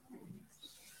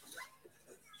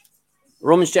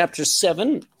Romans chapter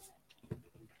 7.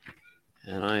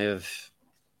 And I have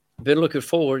been looking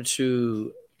forward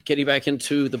to getting back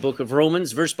into the book of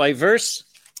Romans, verse by verse.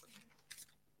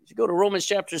 As you go to Romans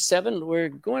chapter 7, we're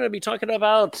going to be talking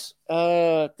about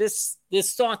this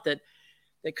thought that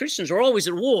Christians are always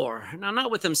at war. Now, not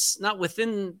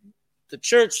within the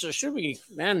church. So should we?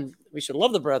 Man, we should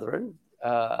love the brethren.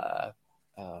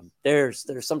 There's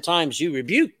sometimes you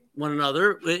rebuke one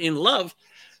another in love,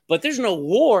 but there's no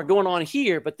war going on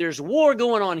here, but there's war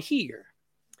going on here.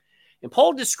 And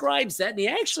Paul describes that, and he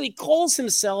actually calls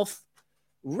himself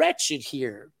wretched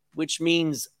here, which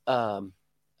means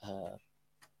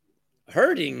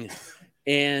hurting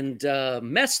and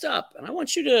messed up. And I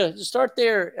want you to start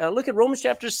there. Look at Romans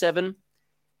chapter 7,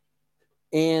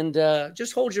 and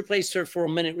just hold your place there for a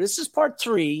minute. This is part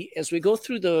 3 as we go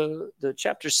through the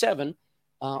chapter 7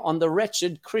 on the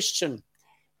wretched Christian.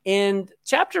 And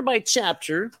chapter by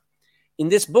chapter, in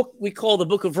this book we call the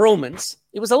book of Romans,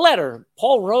 it was a letter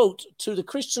Paul wrote to the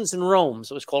Christians in Rome.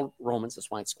 So it's called Romans.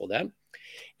 That's why it's called that. And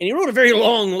he wrote a very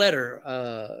long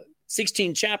letter,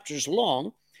 16 chapters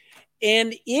long.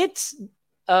 And it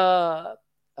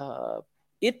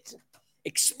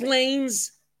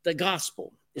explains the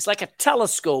gospel. It's like a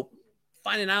telescope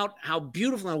finding out how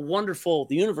beautiful and wonderful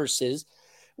the universe is.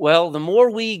 Well, the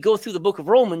more we go through the book of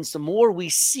Romans, the more we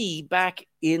see back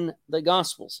in the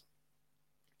Gospels.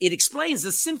 It explains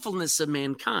the sinfulness of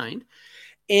mankind,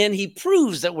 and he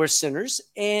proves that we're sinners,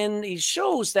 and he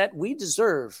shows that we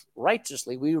deserve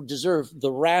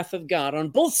the wrath of God on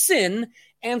both sin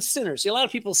and sinners. See, a lot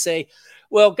of people say,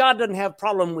 well, God doesn't have a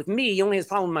problem with me. He only has a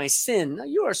problem with my sin. No,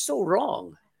 you are so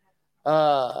wrong.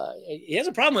 He has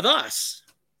a problem with us,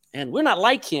 and we're not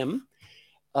like him.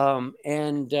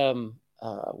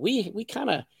 We kind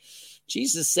of,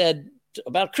 Jesus said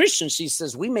about Christians, he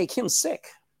says, we make him sick.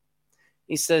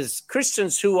 He says,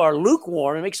 Christians who are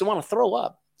lukewarm, it makes them want to throw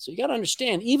up. So you got to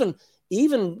understand, even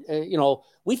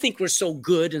we think we're so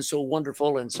good and so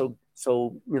wonderful and so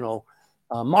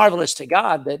marvelous to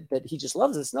God that he just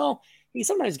loves us. No, he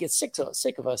sometimes gets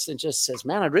sick of us and just says,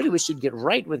 man, I really wish you'd get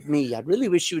right with me. I really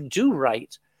wish you would do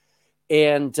right.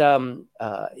 And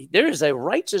there is a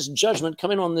righteous judgment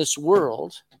coming on this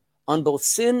world on both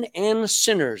sin and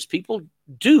sinners. People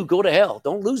do go to hell.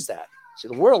 Don't lose that. See,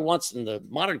 the world wants, and the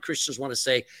modern Christians want to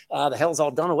say, the hell's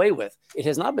all done away with. It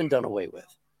has not been done away with.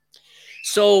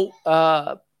 So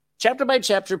chapter by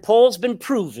chapter, Paul's been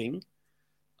proving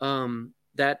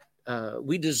that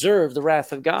we deserve the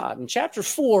wrath of God. In chapter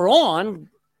 4 on,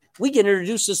 we get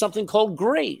introduced to something called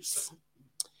grace.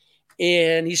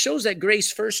 And he shows that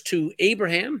grace first to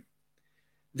Abraham,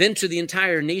 then to the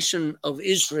entire nation of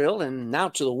Israel, and now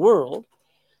to the world.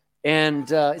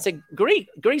 And it's a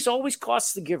grace always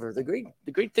costs the giver. The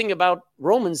great thing about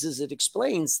Romans is it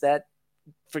explains that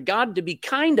for God to be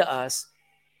kind to us,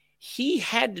 he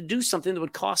had to do something that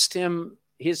would cost him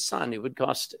his son. It would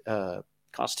cost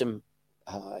him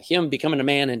becoming a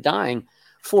man and dying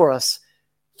for us,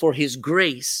 for his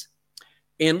grace.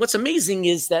 And what's amazing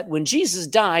is that when Jesus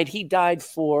died, he died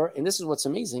for, and this is what's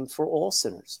amazing, for all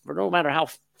sinners. For no matter how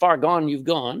far gone you've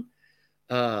gone,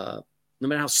 no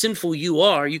matter how sinful you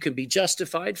are, you can be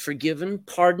justified, forgiven,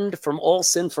 pardoned from all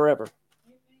sin forever.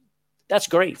 That's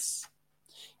grace.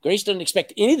 Grace doesn't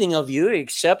expect anything of you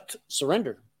except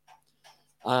surrender.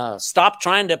 Stop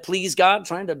trying to please God,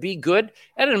 trying to be good.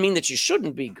 That doesn't mean that you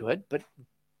shouldn't be good, but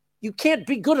you can't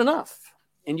be good enough.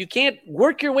 And you can't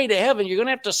work your way to heaven. You're going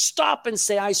to have to stop and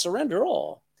say, I surrender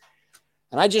all.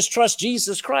 And I just trust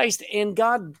Jesus Christ. And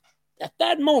God, at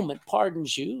that moment,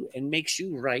 pardons you and makes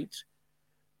you right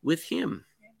with him.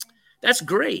 That's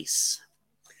grace.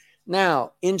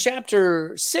 Now, in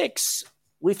chapter 6,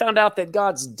 we found out that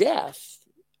God's death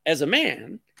as a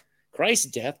man, Christ's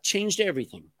death, changed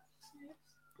everything.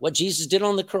 What Jesus did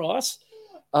on the cross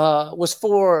was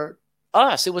for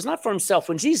us. It was not for himself.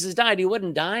 When Jesus died, he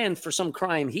wasn't dying for some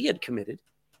crime he had committed.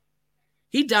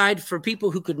 He died for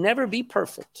people who could never be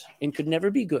perfect and could never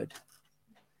be good.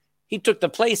 He took the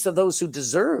place of those who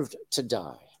deserved to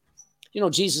die. You know,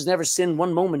 Jesus never sinned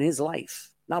one moment in his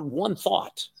life, not one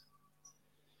thought.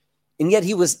 And yet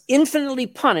he was infinitely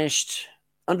punished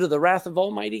under the wrath of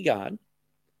Almighty God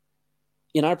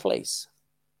in our place.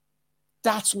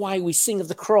 That's why we sing of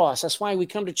the cross. That's why we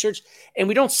come to church and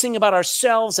we don't sing about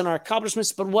ourselves and our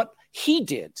accomplishments, but what he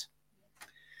did.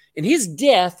 And his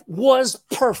death was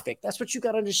perfect. That's what you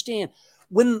got to understand.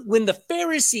 When the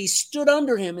Pharisees stood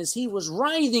under him as he was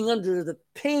writhing under the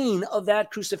pain of that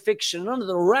crucifixion, under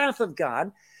the wrath of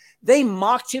God, they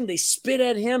mocked him, they spit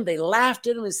at him, they laughed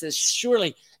at him and said,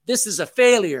 surely this is a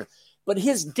failure. But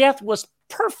his death was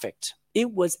perfect.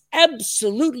 It was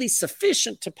absolutely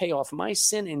sufficient to pay off my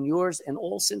sin and yours and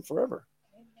all sin forever.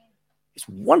 It's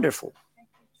wonderful.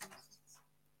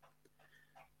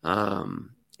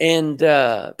 And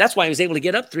that's why I was able to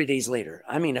get up 3 days later.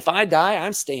 I mean, if I die,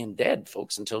 I'm staying dead,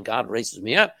 folks, until God raises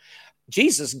me up.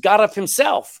 Jesus got up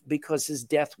himself because his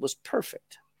death was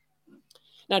perfect.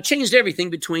 Now, it changed everything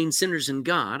between sinners and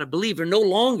God. A believer no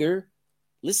longer,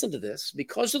 listen to this,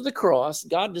 because of the cross,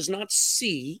 God does not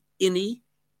see any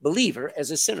believer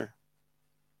as a sinner.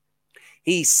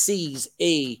 He sees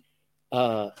as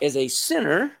a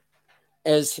sinner,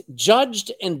 as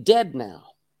judged and dead now.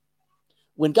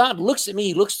 When God looks at me,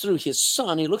 he looks through his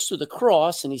son, he looks through the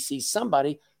cross, and he sees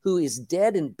somebody who is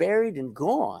dead and buried and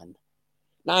gone.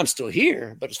 Now, I'm still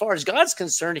here, but as far as God's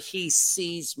concerned, he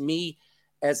sees me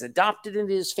as adopted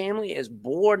into his family, as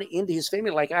born into his family,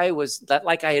 like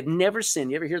I had never sinned.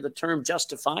 You ever hear the term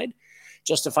justified?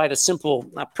 Justified, a simple,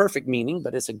 not perfect meaning,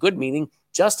 but it's a good meaning.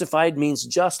 Justified means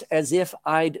just as if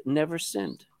I'd never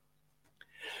sinned.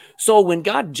 So when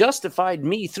God justified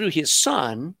me through his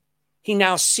son, he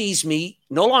now sees me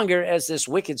no longer as this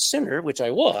wicked sinner, which I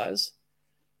was,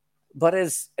 but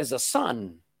as a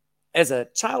son, as a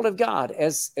child of God,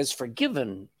 as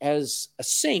forgiven, as a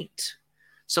saint.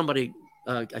 Somebody,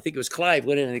 I think it was Clive,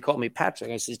 went in and he called me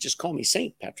Patrick. I said, just call me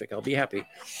Saint Patrick. I'll be happy.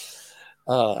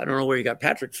 I don't know where you got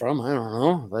Patrick from. I don't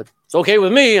know, but it's okay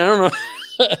with me. I don't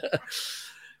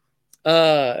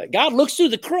know. God looks through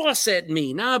the cross at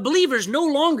me. Now, a believer is no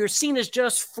longer seen as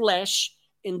just flesh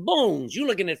and bones. You're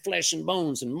looking at flesh and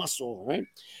bones and muscle,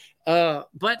 right?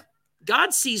 But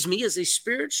God sees me as a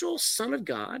spiritual son of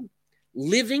God,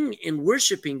 living and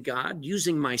worshiping God,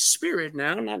 using my spirit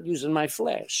now, not using my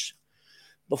flesh.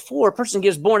 Before a person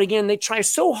gets born again, they try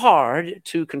so hard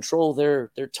to control their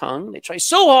tongue. They try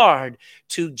so hard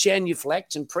to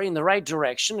genuflect and pray in the right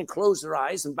direction and close their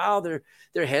eyes and bow their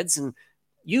heads and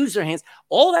use their hands.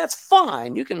 All that's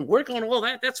fine. You can work on all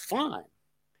that. That's fine.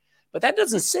 But that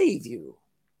doesn't save you.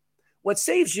 What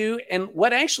saves you and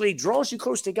what actually draws you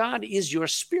close to God is your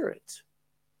spirit.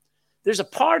 There's a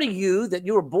part of you that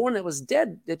you were born that was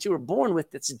dead, that you were born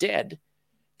with that's dead,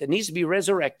 that needs to be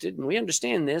resurrected. And we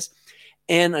understand this.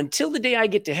 And until the day I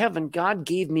get to heaven, God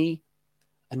gave me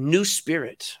a new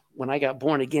spirit when I got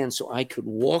born again so I could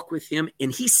walk with him.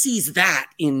 And he sees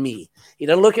that in me. He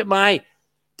doesn't look at my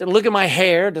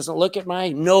hair, doesn't look at my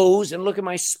nose, doesn't look at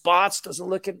my spots, doesn't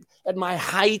look at my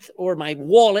height or my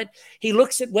wallet. He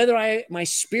looks at whether my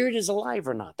spirit is alive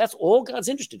or not. That's all God's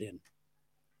interested in.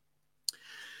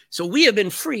 So we have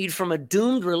been freed from a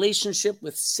doomed relationship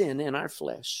with sin in our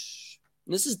flesh.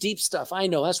 And this is deep stuff. I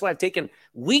know. That's why I've taken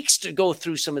weeks to go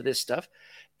through some of this stuff.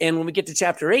 And when we get to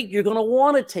chapter 8, you're going to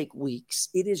want to take weeks.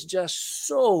 It is just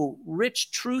so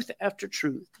rich, truth after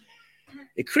truth.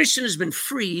 A Christian has been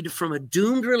freed from a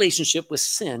doomed relationship with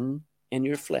sin in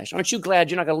your flesh. Aren't you glad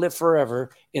you're not going to live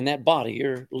forever in that body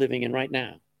you're living in right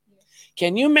now?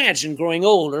 Can you imagine growing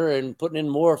older and putting in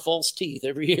more false teeth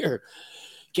every year?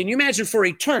 Can you imagine for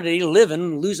eternity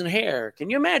losing hair? Can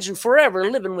you imagine forever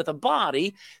living with a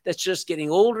body that's just getting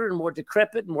older and more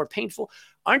decrepit and more painful?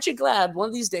 Aren't you glad one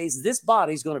of these days this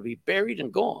body is going to be buried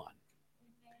and gone?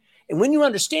 And when you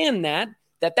understand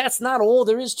that's not all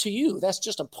there is to you, that's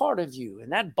just a part of you.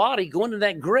 And that body going to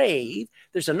that grave,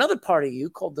 there's another part of you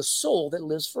called the soul that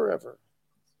lives forever.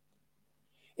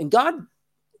 And God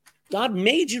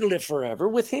made you to live forever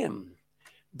with him.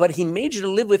 But he made you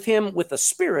to live with him with a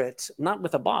spirit, not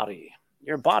with a body.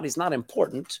 Your body's not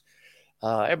important.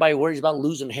 Everybody worries about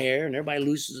losing hair, and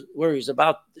everybody worries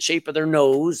about the shape of their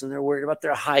nose, and they're worried about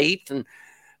their height. And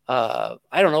I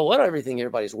don't know what everything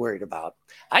everybody's worried about.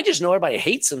 I just know everybody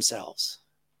hates themselves.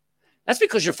 That's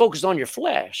because you're focused on your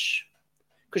flesh,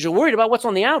 because you're worried about what's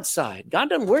on the outside. God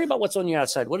doesn't worry about what's on the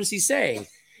outside. What does he say?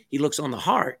 He looks on the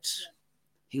heart.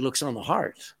 He looks on the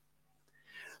heart.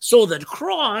 So the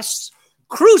cross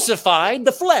crucified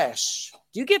the flesh.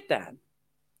 Do you get that?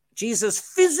 Jesus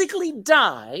physically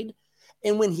died,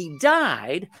 and when he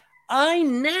died, I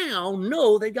now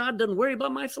know that God doesn't worry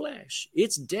about my flesh.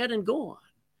 It's dead and gone.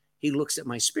 He looks at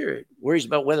my spirit, worries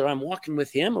about whether I'm walking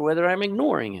with him or whether I'm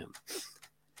ignoring him.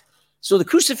 So the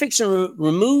crucifixion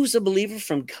removes a believer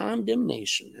from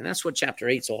condemnation, and that's what chapter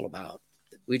 8 is all about.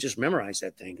 We just memorize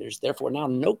that thing. There's therefore now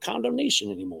no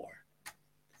condemnation anymore.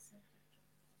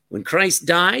 When Christ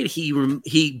died,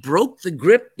 he broke the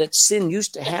grip that sin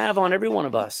used to have on every one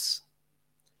of us,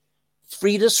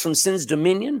 freed us from sin's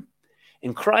dominion,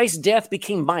 and Christ's death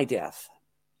became my death,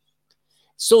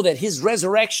 so that his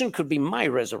resurrection could be my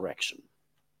resurrection.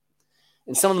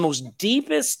 And some of the most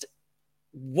deepest,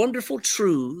 wonderful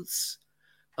truths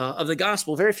of the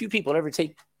gospel, very few people ever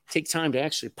take time to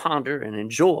actually ponder and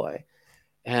enjoy.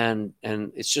 And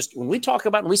it's just when we talk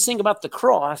about and we sing about the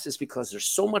cross, it's because there's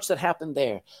so much that happened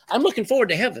there. I'm looking forward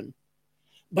to heaven,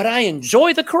 but I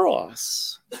enjoy the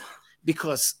cross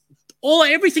because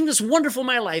everything that's wonderful in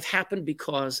my life happened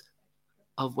because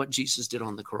of what Jesus did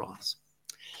on the cross.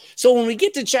 So when we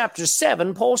get to chapter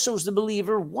 7, Paul shows the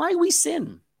believer why we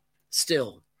sin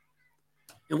still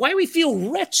and why we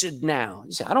feel wretched now.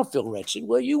 You say, I don't feel wretched.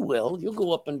 Well, you will. You'll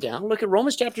go up and down. Look at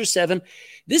Romans chapter 7.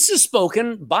 This is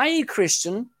spoken by a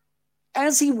Christian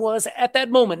as he was at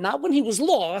that moment, not when he was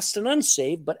lost and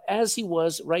unsaved, but as he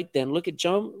was right then. Look at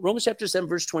Romans chapter 7,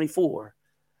 verse 24.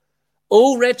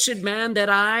 O wretched man that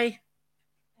I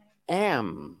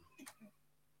am,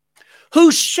 who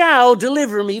shall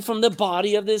deliver me from the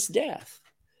body of this death?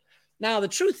 Now, the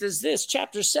truth is this,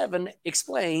 chapter 7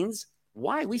 explains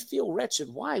why we feel wretched,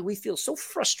 why we feel so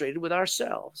frustrated with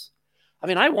ourselves. I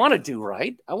mean, I want to do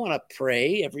right. I want to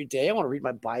pray every day. I want to read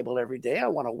my Bible every day. I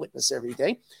want to witness every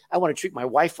day. I want to treat my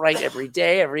wife right every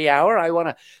day, every hour. I want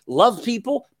to love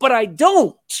people, but I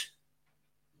don't.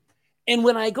 And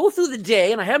when I go through the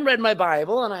day and I haven't read my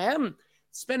Bible and I haven't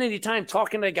spent any time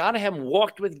talking to God, I haven't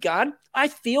walked with God, I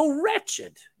feel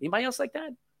wretched. Anybody else like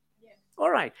that? Yeah.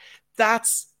 All right.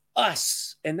 That's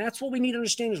us. And that's what we need to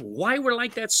understand is why we're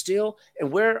like that still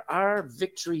and where our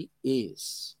victory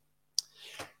is.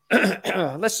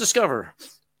 Let's discover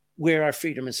where our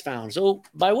freedom is found. So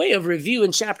by way of review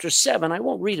in chapter 7, I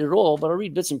won't read it all, but I'll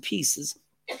read bits and pieces.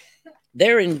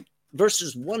 There in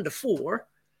verses 1 to 4,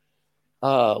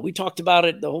 we talked about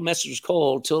it. The whole message was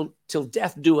called Till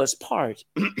Death Do Us Part.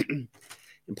 And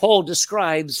Paul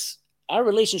describes our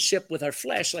relationship with our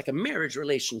flesh like a marriage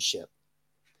relationship.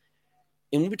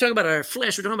 And when we talk about our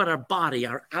flesh, we're talking about our body,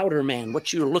 our outer man,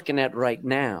 what you're looking at right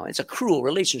now. It's a cruel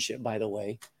relationship, by the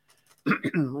way.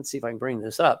 Let's see if I can bring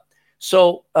this up.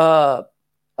 So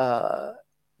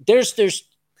there's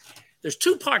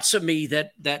two parts of me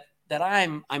that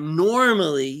I'm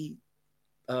normally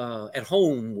at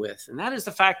home with, and that is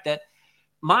the fact that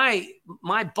my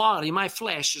body, my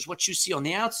flesh is what you see on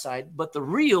the outside, but the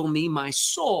real me, my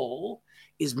soul,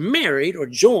 is married or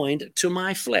joined to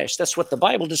my flesh. That's what the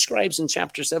Bible describes in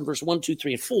chapter 7, verse 1, 2,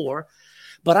 3, and 4.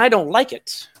 But I don't like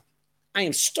it. I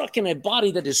am stuck in a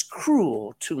body that is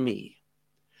cruel to me.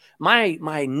 My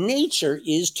nature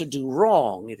is to do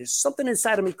wrong. It is something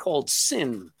inside of me called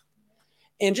sin.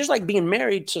 And just like being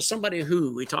married to somebody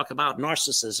who we talk about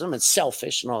narcissism and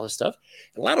selfish and all this stuff,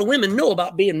 a lot of women know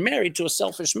about being married to a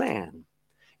selfish man.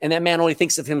 And that man only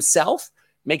thinks of himself,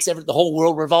 makes the whole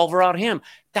world revolve around him.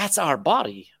 That's our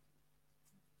body.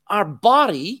 Our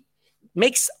body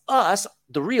makes us,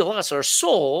 the real us, our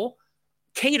soul,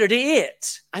 cater to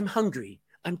it. I'm hungry.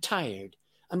 I'm tired.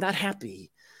 I'm not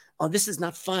happy. Oh, this is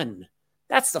not fun.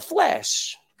 That's the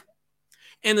flesh.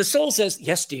 And the soul says,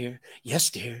 yes, dear. Yes,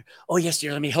 dear. Oh, yes,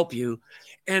 dear. Let me help you.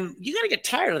 And you got to get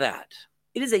tired of that.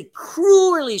 It is a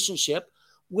cruel relationship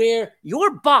where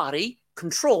your body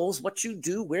controls what you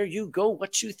do, where you go,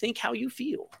 what you think, how you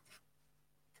feel.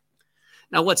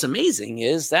 Now, what's amazing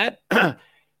is that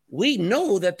we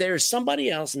know that there's somebody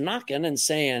else knocking and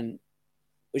saying,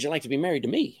 would you like to be married to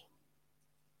me?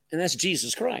 And that's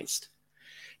Jesus Christ.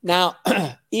 Now,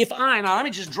 let me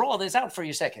just draw this out for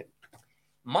you a second.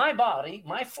 My body,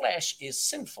 my flesh is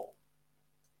sinful.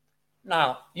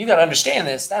 Now, you got to understand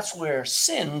this. That's where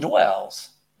sin dwells.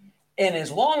 And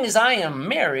as long as I am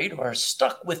married or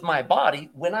stuck with my body,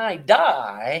 when I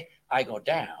die, I go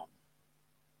down.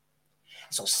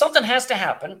 So something has to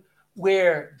happen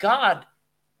where God's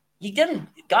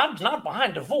not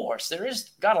behind divorce.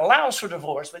 God allows for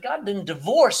divorce, but God didn't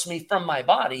divorce me from my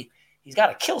body. He's got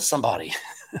to kill somebody.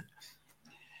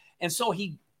 And so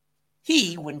he,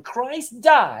 when Christ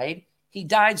died, he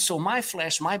died so my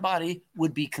flesh, my body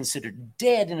would be considered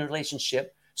dead in a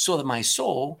relationship so that my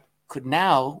soul could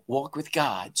now walk with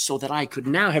God, so that I could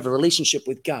now have a relationship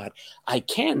with God. I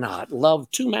cannot love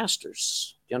two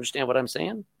masters. You understand what I'm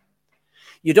saying?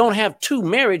 You don't have two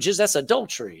marriages. That's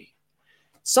adultery.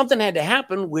 Something had to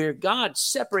happen where God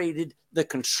separated the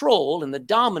control and the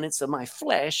dominance of my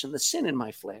flesh and the sin in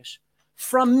my flesh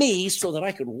from me so that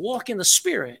I could walk in the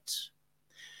Spirit.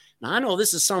 Now, I know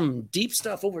this is some deep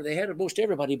stuff over the head of most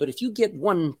everybody, but if you get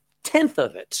 1/10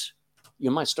 of it, you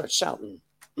might start shouting.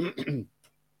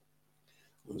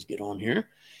 Let's get on here.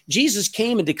 Jesus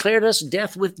came and declared us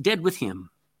dead with him.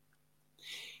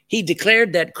 He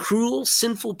declared that cruel,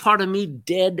 sinful part of me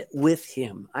dead with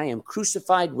him. I am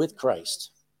crucified with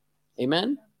Christ.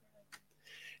 Amen?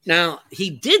 Now, he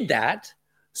did that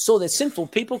so that sinful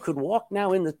people could walk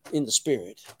now in the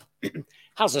Spirit.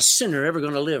 How's a sinner ever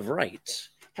going to live right?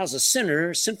 How's a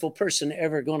sinful person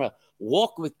ever going to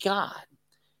walk with God?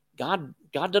 God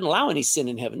doesn't allow any sin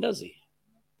in heaven, does he?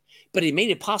 But he made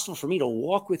it possible for me to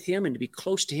walk with him and to be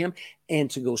close to him and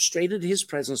to go straight into his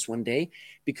presence one day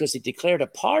because he declared a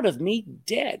part of me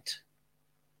dead.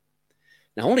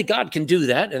 Now, only God can do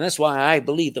that, and that's why I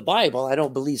believe the Bible. I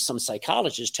don't believe some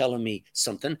psychologist telling me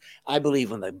something. I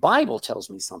believe when the Bible tells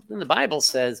me something. The Bible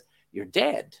says you're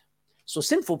dead. So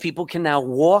sinful people can now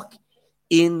walk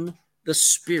in the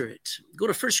Spirit. Go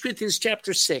to 1 Corinthians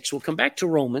chapter 6. We'll come back to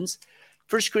Romans.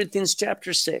 1 Corinthians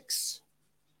chapter 6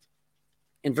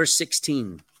 and verse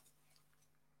 16.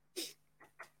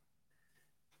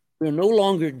 We're no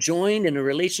longer joined in a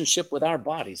relationship with our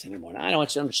bodies anymore. Now, I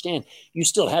want you to understand, you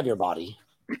still have your body.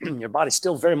 Your body's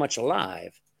still very much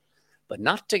alive, but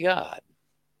not to God.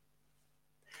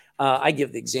 I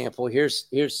give the example. Here's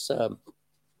I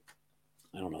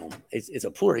don't know, it's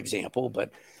a poor example,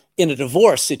 but in a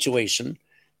divorce situation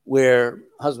where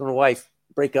husband and wife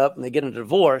break up and they get a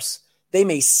divorce, they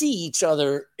may see each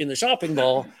other in the shopping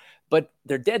mall, but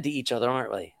they're dead to each other,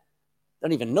 aren't they?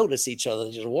 Don't even notice each other.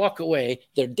 They just walk away.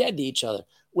 They're dead to each other.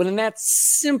 Well, in that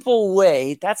simple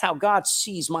way, that's how God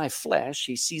sees my flesh.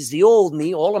 He sees the old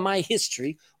me, all of my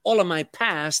history, all of my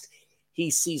past.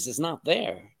 He sees is not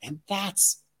there. And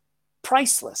that's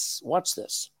priceless. Watch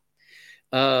this.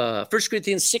 1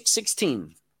 Corinthians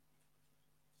 6:16.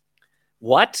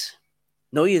 What?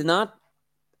 Know ye not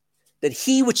that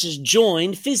he which is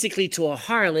joined physically to a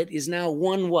harlot is now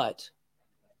one what?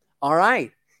 All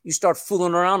right. You start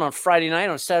fooling around on Friday night,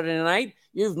 on Saturday night,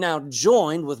 you've now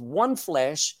joined with one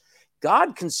flesh.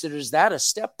 God considers that a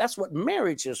step. That's what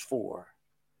marriage is for.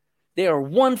 They are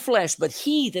one flesh, but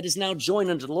he that is now joined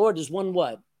unto the Lord is one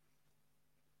what?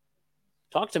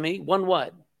 Talk to me. One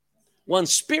what? One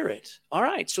spirit. All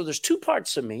right. So there's two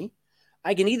parts of me.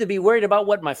 I can either be worried about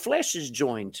what my flesh is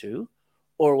joined to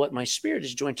or what my spirit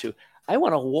is joined to. I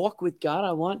want to walk with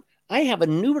God. I have a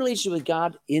new relationship with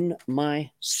God in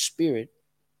my spirit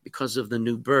because of the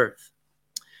new birth.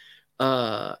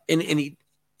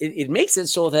 It makes it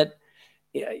so that,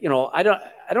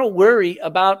 I don't worry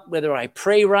about whether I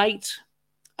pray right.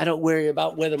 I don't worry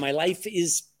about whether my life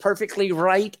is perfectly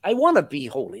right. I want to be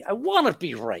holy. I want to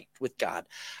be right with God.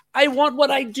 I want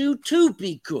what I do to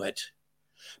be good.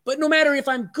 But no matter if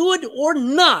I'm good or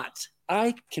not,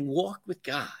 I can walk with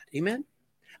God. Amen.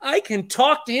 I can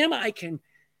talk to him. I can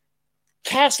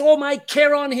cast all my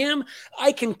care on him.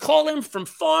 I can call him from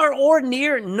far or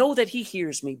near and know that he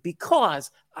hears me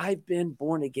because I've been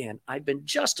born again. I've been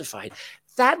justified.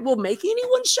 That will make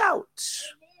anyone shout.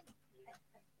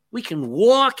 We can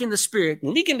walk in the Spirit.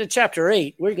 When we get into chapter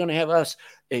 8, we're going to have us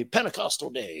a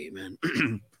Pentecostal day, amen.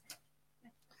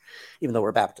 Even though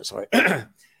we're Baptists, all right.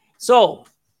 So,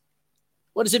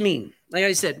 what does it mean? Like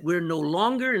I said, we're no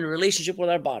longer in a relationship with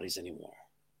our bodies anymore.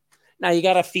 Now, you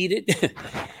got to feed it.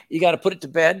 You got to put it to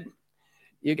bed.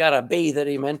 You got to bathe it.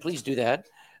 Amen. Please do that.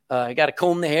 You got to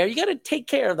comb the hair. You got to take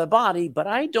care of the body, but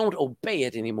I don't obey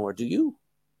it anymore. Do you?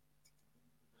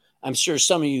 I'm sure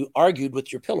some of you argued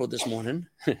with your pillow this morning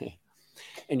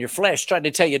and your flesh tried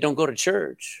to tell you don't go to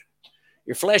church.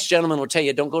 Your flesh, gentlemen, will tell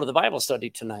you don't go to the Bible study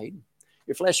tonight.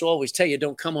 Your flesh will always tell you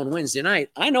don't come on Wednesday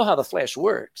night. I know how the flesh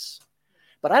works,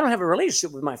 but I don't have a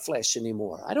relationship with my flesh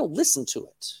anymore. I don't listen to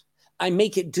it. I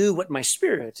make it do what my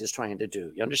spirit is trying to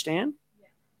do. You understand? Yeah.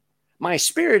 My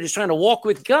spirit is trying to walk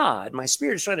with God. My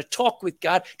spirit is trying to talk with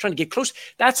God, trying to get close.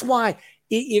 That's why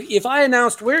if I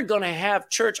announced we're going to have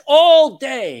church all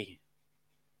day,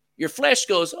 your flesh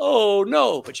goes, oh,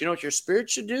 no. But you know what your spirit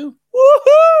should do?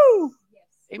 Woohoo! Yes.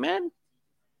 Amen?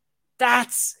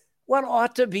 That's what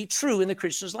ought to be true in the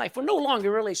Christian's life. We're no longer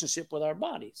in a relationship with our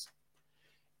bodies.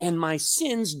 And my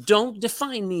sins don't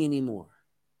define me anymore.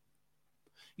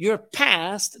 Your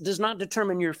past does not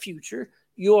determine your future.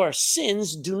 Your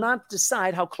sins do not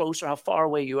decide how close or how far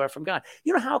away you are from God.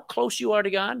 You know how close you are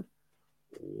to God?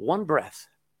 One breath.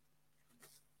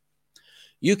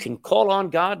 You can call on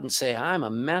God and say, I'm a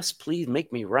mess. Please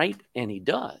make me right. And he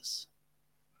does.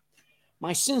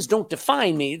 My sins don't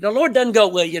define me. The Lord doesn't go,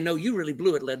 well, you really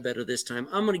blew it, Ledbetter, this time.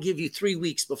 I'm going to give you 3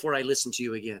 weeks before I listen to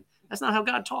you again. That's not how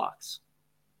God talks.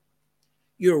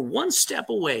 You're one step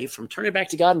away from turning back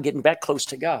to God and getting back close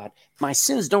to God. My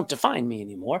sins don't define me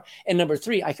anymore. And number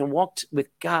 3, I can walk with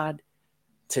God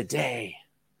today.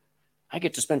 I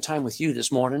get to spend time with you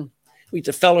this morning. We get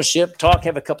to fellowship, talk,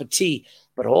 have a cup of tea.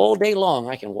 But all day long,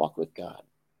 I can walk with God.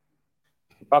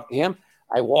 Talk to him.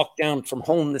 I walked down from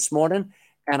home this morning,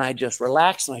 and I just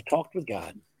relaxed, and I talked with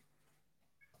God.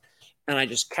 And I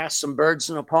just cast some burdens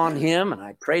upon him, and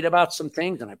I prayed about some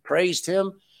things, and I praised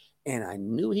him, and I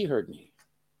knew he heard me.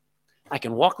 I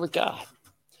can walk with God,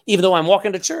 even though I'm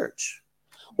walking to church.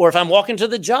 Or if I'm walking to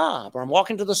the job or I'm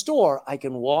walking to the store, I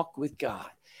can walk with God.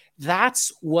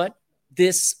 That's what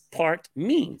this part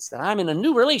means, that I'm in a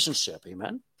new relationship.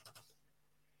 Amen.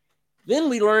 Then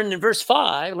we learn in verse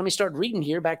 5, let me start reading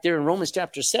here back there in Romans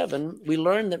chapter 7, we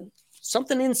learn that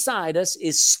something inside us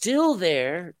is still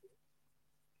there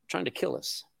trying to kill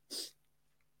us.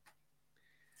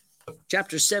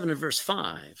 Chapter 7 and verse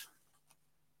 5.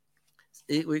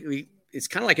 It's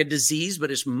kind of like a disease,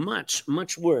 but it's much,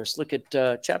 much worse. Look at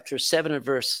chapter 7 and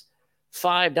verse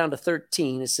 5 down to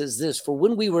 13. It says this, for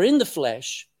when we were in the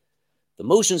flesh, the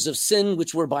motions of sin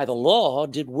which were by the law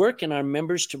did work in our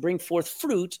members to bring forth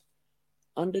fruit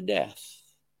unto death.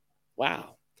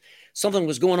 Wow. Something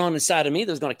was going on inside of me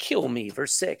that was going to kill me.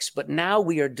 Verse 6, but now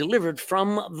we are delivered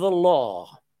from the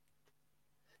law.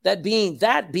 That being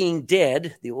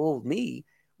dead, the old me,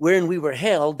 wherein we were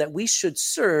held, that we should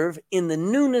serve in the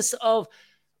newness of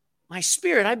my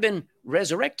spirit. I've been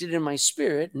resurrected in my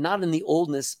spirit, not in the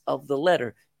oldness of the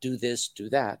letter. Do this, do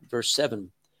that. Verse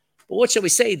 7. But what shall we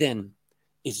say then?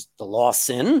 Is the law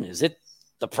sin? Is it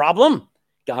the problem?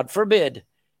 God forbid.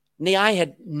 Nay, I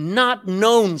had not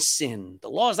known sin. The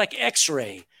law is like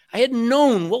x-ray. I had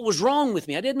known what was wrong with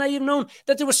me. I did not even know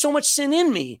that there was so much sin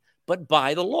in me, but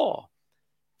by the law.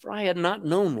 For I had not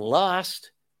known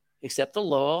lust, except the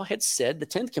law had said, the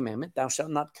 10th commandment, thou shalt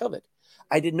not covet.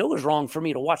 I didn't know it was wrong for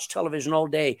me to watch television all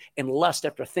day and lust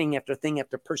after thing, after thing,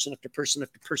 after person, after person,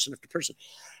 after person, after person.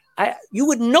 You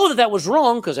would know that was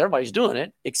wrong because everybody's doing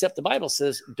it, except the Bible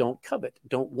says, don't covet,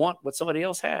 don't want what somebody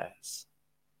else has.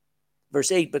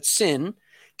 Verse 8, but sin,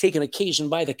 taken occasion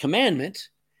by the commandment,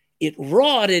 it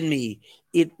wrought in me,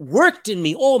 it worked in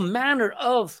me all manner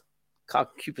of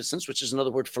concupiscence, which is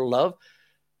another word for love.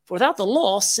 For without the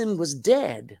law, sin was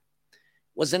dead,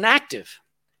 was inactive.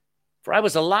 For I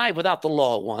was alive without the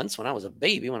law once, when I was a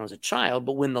baby, when I was a child,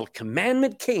 but when the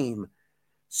commandment came,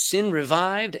 sin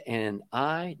revived and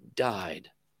I died.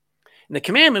 And the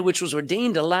commandment which was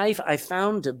ordained to life, I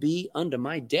found to be unto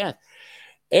my death.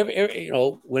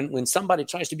 When somebody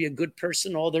tries to be a good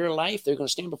person all their life, they're going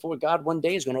to stand before God one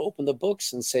day, is going to open the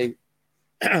books and say,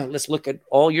 let's look at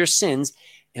all your sins,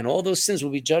 and all those sins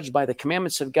will be judged by the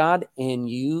commandments of God, and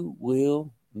you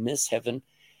will miss heaven.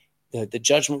 The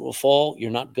judgment will fall.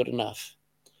 You're not good enough.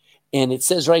 And it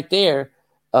says right there,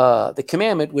 the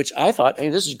commandment, which I thought, hey,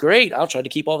 this is great. I'll try to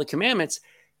keep all the commandments.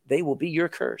 They will be your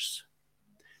curse.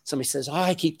 Somebody says,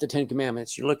 I keep the 10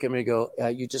 commandments. You look at me and go,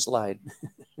 you just lied.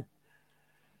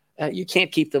 You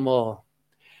can't keep them all.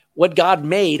 What God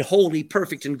made holy,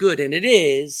 perfect, and good, and it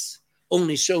is,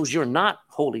 only shows you're not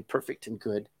holy, perfect, and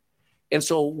good. And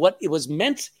so what it was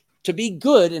meant to be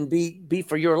good and be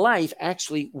for your life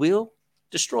actually will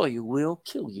destroy you, will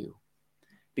kill you,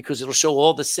 because it'll show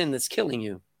all the sin that's killing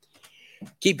you.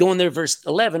 Keep going there, verse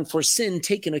 11. For sin,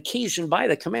 taken occasion by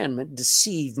the commandment,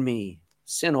 deceived me.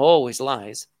 Sin always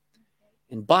lies.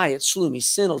 And by it slew me.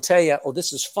 Sin will tell you, oh,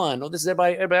 this is fun. Oh, this is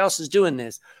everybody else is doing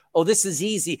this. Oh, this is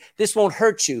easy. This won't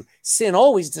hurt you. Sin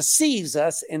always deceives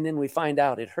us, and then we find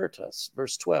out it hurt us.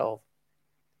 Verse 12.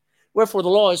 Wherefore the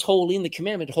law is holy, and the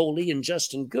commandment holy and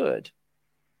just and good.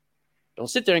 Don't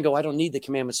sit there and go, I don't need the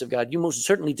commandments of God. You most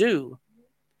certainly do.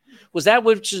 Was that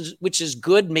which is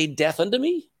good made death unto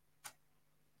me?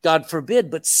 God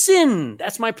forbid, but sin,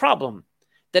 that's my problem.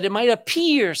 That it might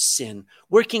appear sin,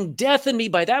 working death in me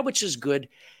by that which is good,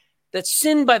 that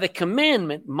sin by the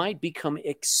commandment might become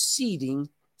exceeding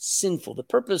sinful. The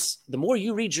purpose, the more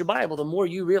you read your Bible, the more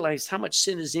you realize how much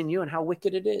sin is in you and how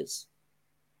wicked it is.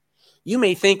 You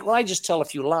may think, well, I just tell a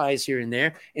few lies here and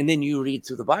there, and then you read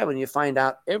through the Bible and you find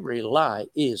out every lie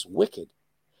is wicked.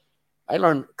 I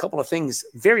learned a couple of things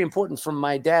very important from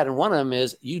my dad, and one of them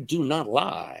is you do not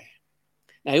lie.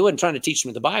 Now, he wasn't trying to teach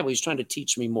me the Bible. He's trying to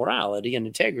teach me morality and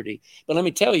integrity. But let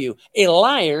me tell you, a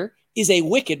liar is a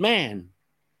wicked man.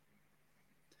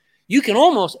 You can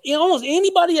almost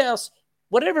anybody else,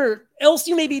 whatever else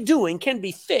you may be doing can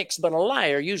be fixed, but a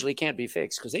liar usually can't be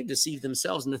fixed because they've deceived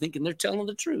themselves into thinking they're telling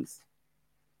the truth.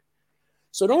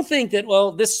 So don't think that,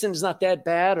 well, this sin's not that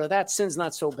bad or that sin's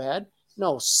not so bad.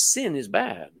 No, sin is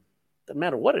bad. Doesn't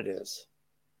matter what it is.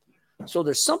 So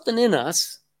there's something in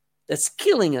us that's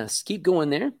killing us. Keep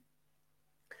going there.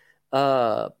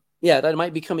 That it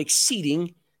might become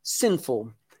exceeding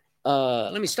sinful.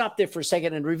 Let me stop there for a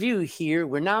second and review here.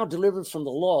 We're now delivered from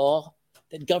the law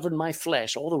that governed my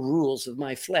flesh, all the rules of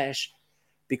my flesh,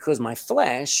 because my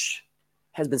flesh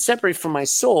has been separated from my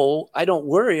soul. I don't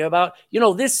worry about,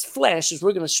 this flesh, as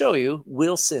we're going to show you,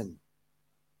 will sin.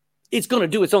 It's going to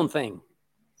do its own thing.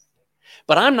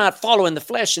 But I'm not following the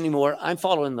flesh anymore. I'm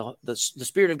following the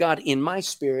Spirit of God in my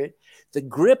spirit. The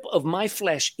grip of my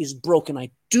flesh is broken.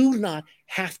 I do not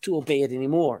have to obey it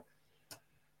anymore.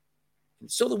 And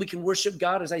so that we can worship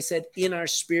God, as I said, in our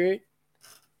spirit.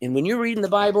 And when you're reading the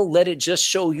Bible, let it just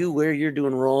show you where you're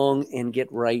doing wrong and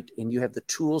get right. And you have the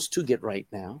tools to get right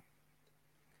now.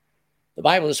 The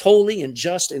Bible is holy and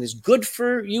just and is good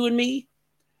for you and me.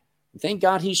 And thank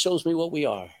God he shows me what we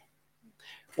are.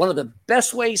 One of the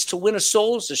best ways to win a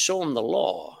soul is to show them the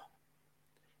law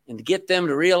and to get them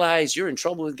to realize you're in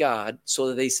trouble with God so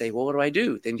that they say, well, what do I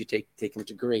do? Then you take them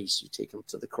to grace. You take them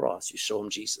to the cross. You show them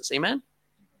Jesus. Amen?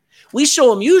 We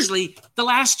show them usually the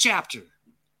last chapter.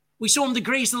 We show them the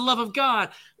grace and the love of God.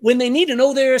 When they need to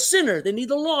know they're a sinner, they need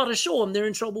the law to show them they're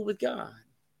in trouble with God.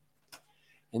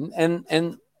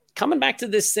 And coming back to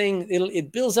this thing,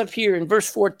 it builds up here in verse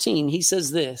 14. He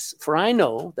says this, for I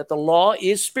know that the law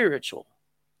is spiritual.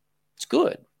 It's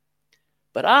good.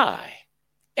 But I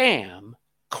am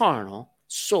carnal,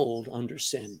 sold under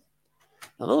sin.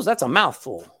 Now that's a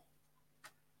mouthful.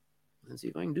 Let's see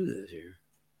if I can do this here.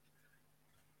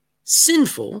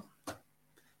 Sinful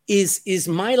is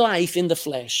my life in the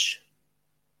flesh.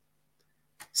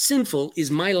 Sinful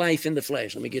is my life in the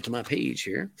flesh. Let me get to my page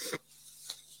here.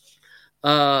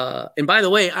 And by the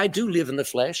way, I do live in the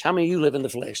flesh. How many of you live in the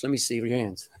flesh? Let me see your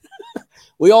hands.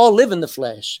 We all live in the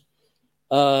flesh.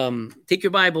 Take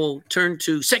your Bible, turn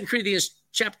to 2 Corinthians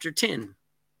chapter 10.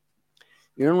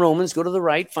 You're in Romans, go to the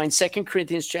right, find 2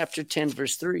 Corinthians chapter 10,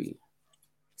 verse 3.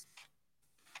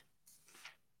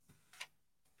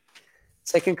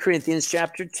 2 Corinthians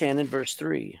chapter 10 and verse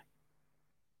 3.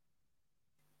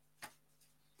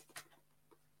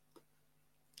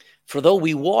 For though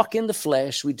we walk in the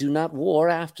flesh, we do not war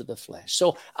after the flesh.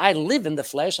 So I live in the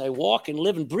flesh. I walk and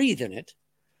live and breathe in it,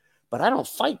 but I don't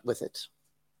fight with it.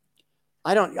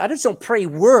 I just don't pray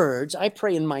words. I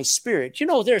pray in my spirit. You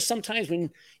know, there are some times when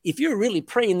if you're really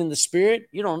praying in the spirit,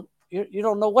 you don't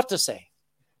know what to say.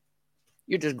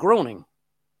 You're just groaning.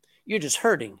 You're just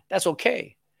hurting. That's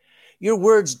okay. Your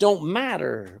words don't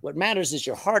matter. What matters is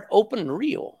your heart open and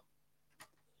real.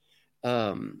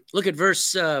 Look at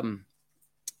verse,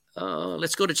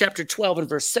 let's go to chapter 12 and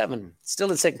verse 7.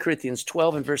 Still in 2 Corinthians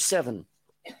 12 and verse 7.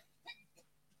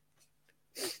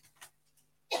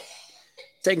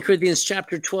 2 Corinthians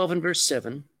chapter 12 and verse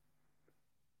 7.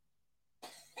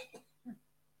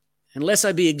 Unless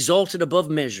I be exalted above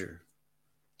measure,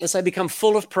 lest I become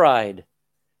full of pride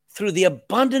through the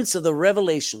abundance of the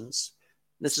revelations.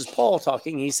 This is Paul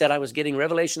talking. He said, I was getting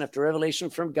revelation after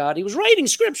revelation from God. He was writing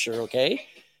scripture, okay?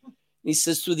 He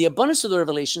says, through the abundance of the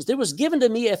revelations, there was given to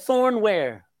me a thorn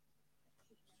where?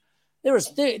 There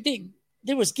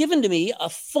was given to me a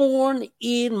thorn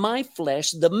in my flesh,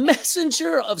 the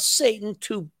messenger of Satan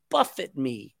to buffet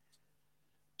me,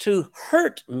 to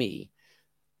hurt me,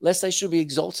 lest I should be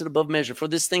exalted above measure. For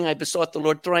this thing I besought the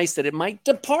Lord thrice, that it might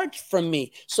depart from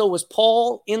me. So was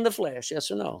Paul in the flesh,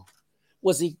 yes or no?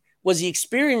 Was he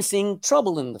experiencing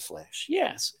trouble in the flesh?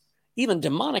 Yes. Even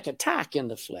demonic attack in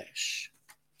the flesh.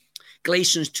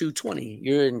 Galatians 2:20.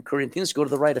 You're in Corinthians. Go to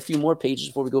the right a few more pages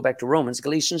before we go back to Romans.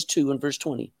 Galatians 2 and verse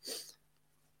 20.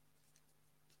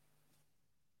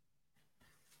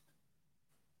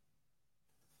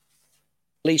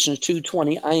 Galatians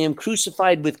 2:20. I am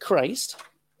crucified with Christ.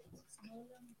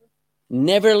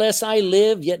 Nevertheless I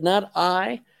live, yet not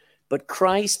I, but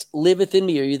Christ liveth in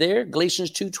me. Are you there?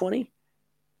 Galatians 2:20.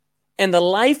 And the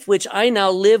life which I now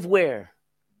live where?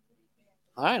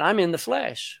 All right, I'm in the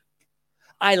flesh.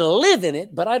 I live in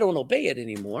it, but I don't obey it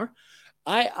anymore.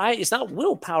 It's not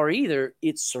willpower either.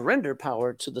 It's surrender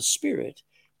power to the Spirit.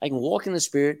 I can walk in the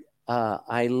Spirit.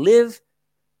 I live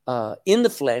in the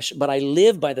flesh, but I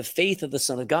live by the faith of the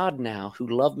Son of God now, who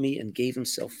loved me and gave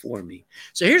himself for me.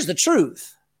 So here's the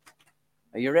truth.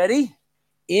 Are you ready?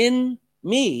 In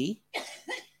me,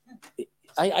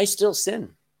 I still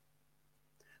sin.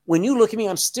 When you look at me,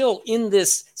 I'm still in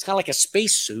this, it's kind of like a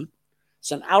spacesuit.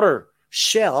 It's an outer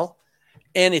shell.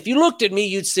 And if you looked at me,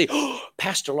 you'd say, oh,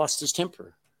 Pastor lost his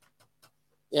temper.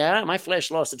 Yeah, my flesh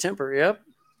lost a temper. Yep,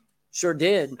 sure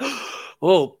did.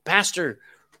 Oh, Pastor,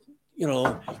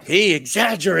 he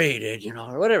exaggerated,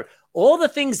 or whatever. All the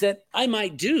things that I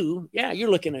might do, yeah,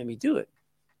 you're looking at me do it.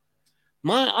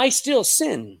 I still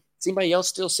sin. Does anybody else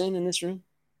still sin in this room?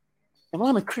 Well,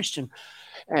 I'm a Christian.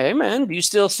 Hey, man, do you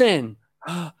still sin?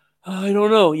 I don't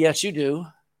know. Yes, you do.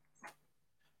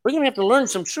 We're going to have to learn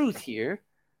some truth here,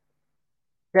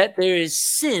 that there is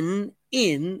sin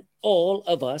in all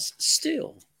of us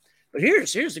still. But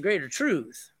here's the greater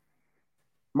truth.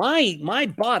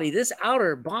 My body, this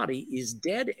outer body, is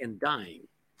dead and dying.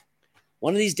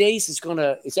 One of these days,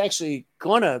 it's actually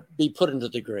gonna be put into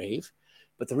the grave,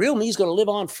 but the real me is going to live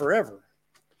on forever.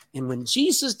 And when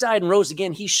Jesus died and rose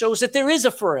again, he shows that there is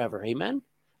a forever. Amen.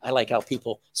 I like how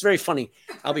people, it's very funny.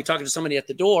 I'll be talking to somebody at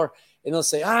the door and they'll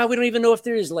say, we don't even know if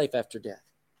there is life after death.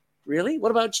 Really?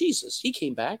 What about Jesus? He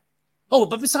came back. Oh,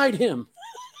 but beside him.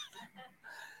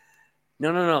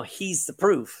 No. He's the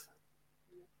proof.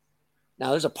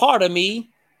 Now, there's a part of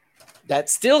me that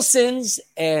still sins,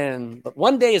 but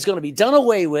one day is going to be done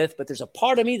away with, but there's a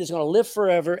part of me that's going to live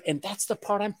forever, and that's the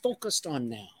part I'm focused on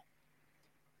now.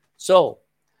 So,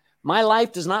 my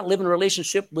life does not live in a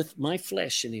relationship with my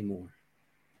flesh anymore.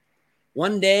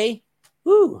 One day,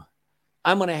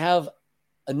 I'm going to have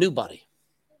a new body,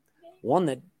 one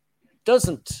that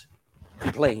doesn't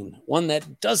complain, one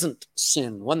that doesn't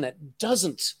sin, one that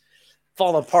doesn't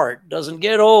fall apart, doesn't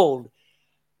get old.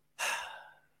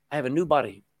 I have a new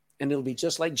body, and it'll be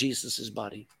just like Jesus's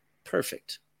body.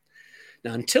 Perfect.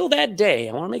 Now, until that day,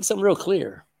 I want to make something real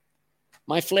clear.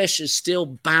 My flesh is still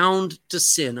bound to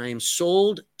sin. I am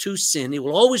sold to sin. It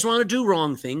will always want to do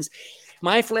wrong things.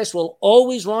 My flesh will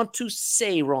always want to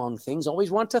say wrong things,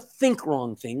 always want to think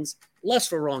wrong things, lust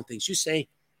for wrong things. You say,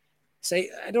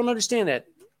 I don't understand that.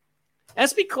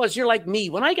 That's because you're like me.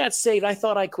 When I got saved, I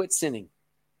thought I quit sinning.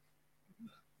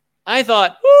 I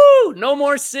thought, no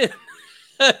more sin.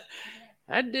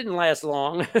 That didn't last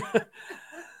long.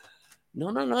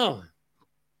 No.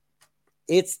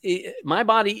 My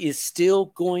body is still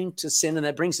going to sin, and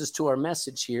that brings us to our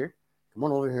message here. Come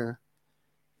on over here.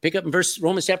 Pick up in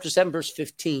Romans chapter 7, verse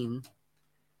 15.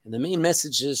 And the main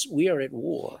message is we are at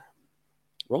war.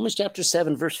 Romans chapter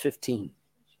 7, verse 15.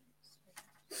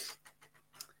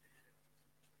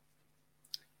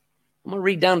 I'm going to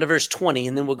read down to verse 20,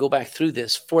 and then we'll go back through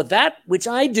this. For that which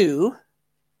I do,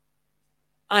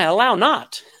 I allow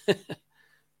not.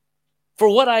 For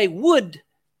what I would,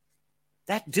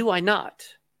 that do I not.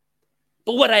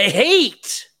 But what I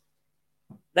hate,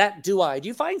 that do I. Do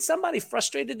you find somebody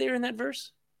frustrated there in that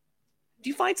verse? Do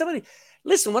you find somebody?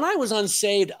 Listen, when I was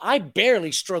unsaved, I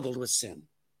barely struggled with sin.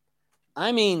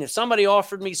 I mean, if somebody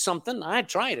offered me something, I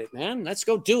tried it, man. Let's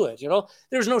go do it.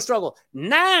 There's no struggle.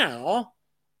 Now,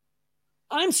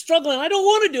 I'm struggling. I don't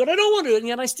want to do it. And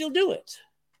yet I still do it.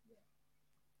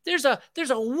 There's a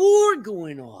war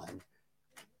going on.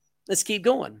 Let's keep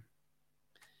going.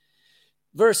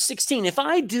 Verse 16, if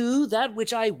I do that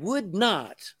which I would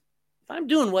not, if I'm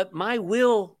doing what my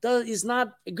will is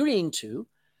not agreeing to,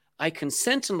 I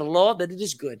consent in the law that it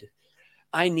is good.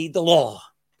 I need the law.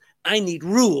 I need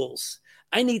rules.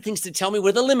 I need things to tell me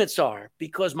where the limits are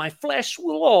because my flesh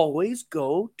will always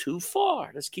go too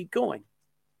far. Let's keep going.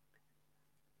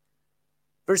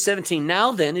 Verse 17,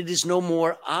 now then it is no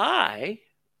more I,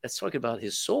 let's talk about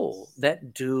his soul,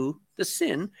 that do the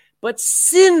sin, but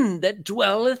sin that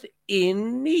dwelleth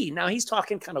in me. Now he's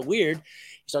talking kind of weird.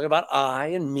 He's talking about I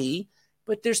and me,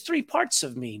 but there's three parts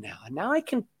of me now. And now I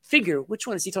can figure which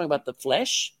one is he talking about, the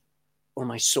flesh or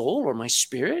my soul or my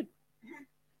spirit?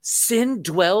 Sin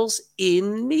dwells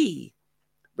in me.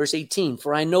 Verse 18,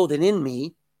 for I know that in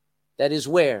me, that is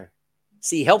where?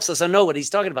 See, he helps us to know what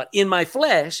he's talking about. In my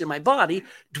flesh, in my body,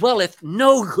 dwelleth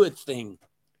no good thing.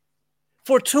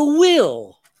 For to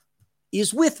will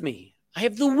is with me. I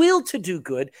have the will to do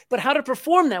good, but how to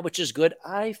perform that which is good,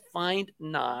 I find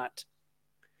not.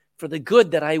 For the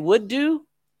good that I would do,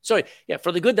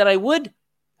 for the good that I would,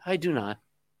 I do not.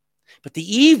 But the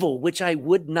evil which I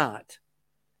would not,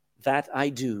 that I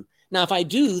do. Now, if I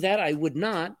do that I would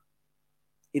not,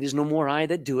 it is no more I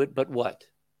that do it, but what?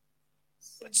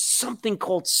 But something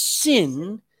called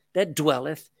sin that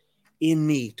dwelleth in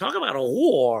me. Talk about a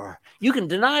war. You can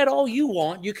deny it all you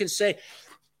want. You can say,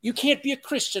 you can't be a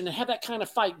Christian and have that kind of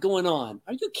fight going on.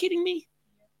 Are you kidding me?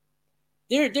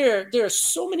 There are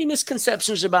so many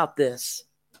misconceptions about this.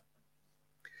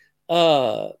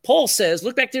 Paul says,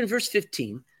 look back there in verse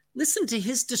 15. Listen to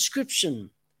his description.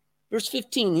 Verse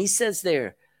 15, he says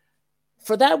there,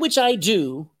 for that which I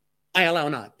do, I allow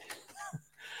not.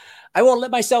 I won't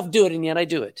let myself do it, and yet I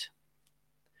do it.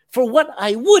 For what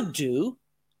I would do,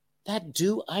 that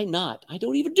do I not. I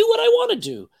don't even do what I want to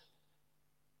do.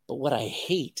 But what I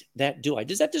hate, that do I.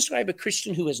 Does that describe a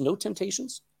Christian who has no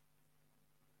temptations?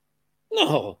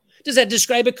 No. Does that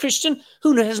describe a Christian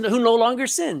who no longer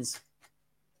sins?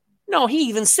 No, he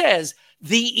even says,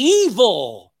 the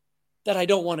evil that I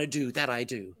don't want to do, that I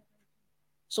do.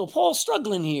 So Paul's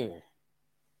struggling here.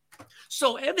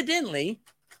 So evidently,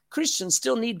 Christians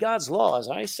still need God's laws.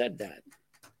 I said that.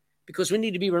 Because we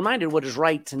need to be reminded what is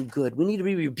right and good. We need to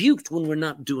be rebuked when we're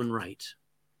not doing right.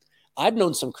 I've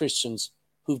known some Christians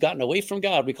who've gotten away from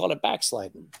God. We call it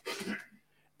backsliding.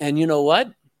 And you know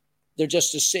what? They're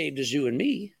just as saved as you and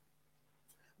me.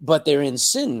 But they're in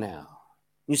sin now.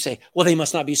 You say, well, they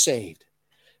must not be saved.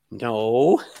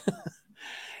 No.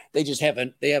 They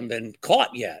haven't been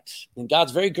caught yet. And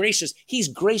God's very gracious. He's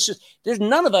gracious. There's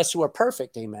none of us who are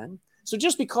perfect. Amen. So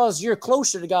just because you're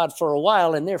closer to God for a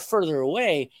while and they're further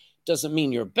away doesn't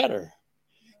mean you're better.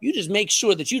 You just make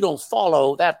sure that you don't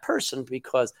follow that person,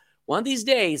 because one of these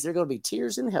days there are going to be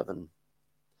tears in heaven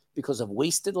because of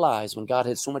wasted lives when God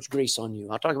had so much grace on you.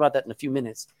 I'll talk about that in a few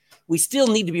minutes. We still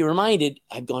need to be reminded,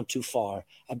 I've gone too far.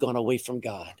 I've gone away from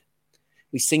God.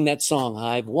 We sing that song,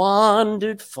 I've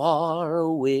wandered far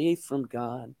away from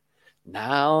God.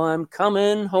 Now I'm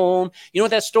coming home. You know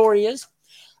what that story is?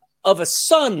 Of a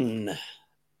son,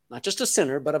 not just a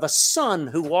sinner, but of a son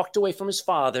who walked away from his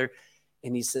father.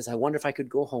 And he says, I wonder if I could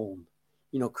go home.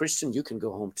 You know, Christian, you can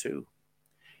go home too.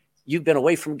 You've been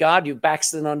away from God. You've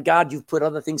backslidden on God. You've put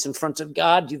other things in front of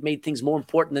God. You've made things more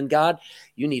important than God.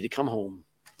 You need to come home.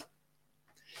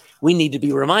 We need to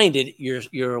be reminded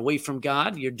you're away from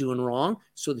God, you're doing wrong,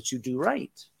 so that you do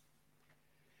right.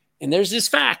 And there's this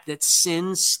fact that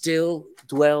sin still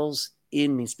dwells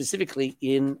in me, specifically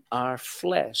in our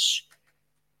flesh.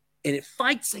 And it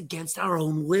fights against our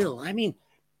own will. I mean,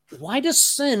 why does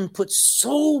sin put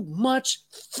so much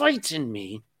fight in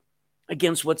me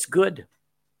against what's good?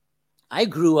 I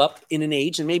grew up in an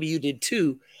age, and maybe you did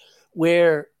too,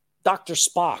 where Dr.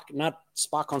 Spock, not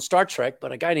Spock on Star Trek,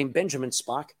 but a guy named Benjamin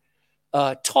Spock,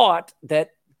 taught that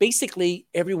basically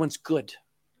everyone's good.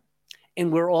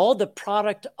 And we're all the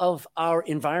product of our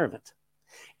environment.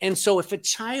 And so if a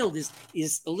child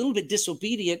is a little bit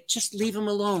disobedient, just leave him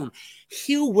alone.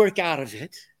 He'll work out of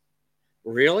it.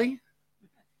 Really?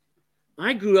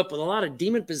 I grew up with a lot of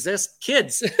demon-possessed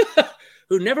kids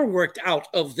who never worked out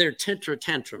of their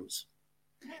tantrums.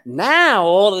 Now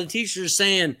all of the teachers are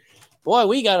saying, boy,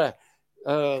 we gotta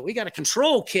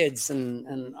control kids,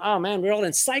 and oh man, we're all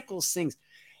in cycles, things.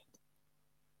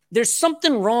 There's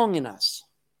something wrong in us.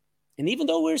 And even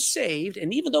though we're saved,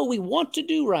 and even though we want to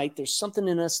do right, there's something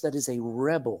in us that is a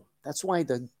rebel. That's why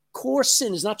the core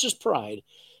sin is not just pride.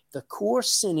 The core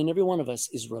sin in every one of us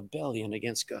is rebellion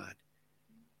against God.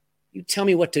 You tell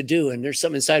me what to do, and there's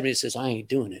something inside me that says, I ain't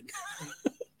doing it.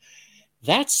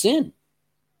 That's sin.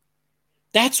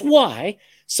 That's why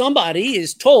somebody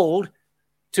is told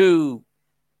to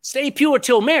stay pure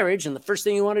till marriage, and the first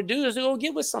thing you want to do is to go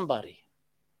get with somebody.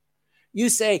 You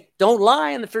say, don't lie,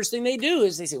 and the first thing they do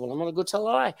is they say, well, I'm going to go tell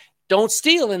a lie. Don't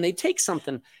steal, and they take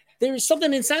something. There is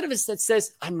something inside of us that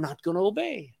says, I'm not going to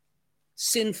obey.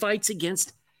 Sin fights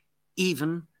against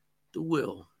even the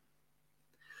will.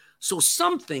 So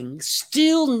something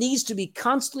still needs to be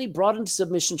constantly brought into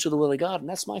submission to the will of God, and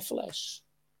that's my flesh.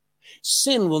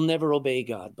 Sin will never obey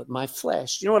God, but my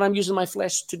flesh, you know what I'm using my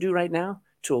flesh to do right now?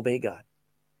 To obey God.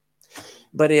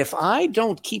 But if I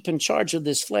don't keep in charge of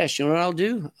this flesh, you know what I'll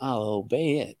do? I'll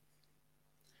obey it.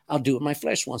 I'll do what my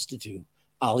flesh wants to do.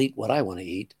 I'll eat what I want to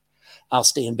eat. I'll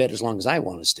stay in bed as long as I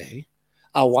want to stay.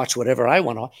 I'll watch whatever I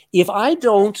want to. If I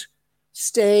don't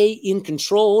stay in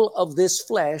control of this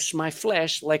flesh, my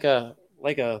flesh, like a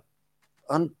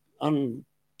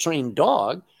untrained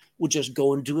dog, will just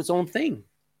go and do its own thing.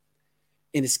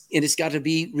 And it's got to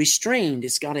be restrained.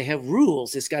 It's got to have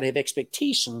rules. It's got to have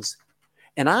expectations.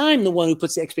 And I'm the one who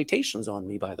puts the expectations on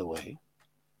me, by the way.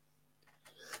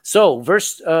 So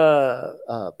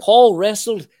Paul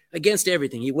wrestled against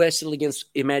everything. He wrestled against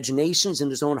imaginations in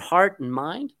his own heart and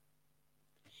mind.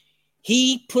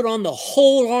 He put on the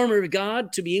whole armor of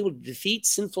God to be able to defeat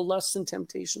sinful lusts and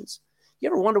temptations. You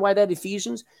ever wonder why that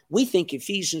Ephesians? We think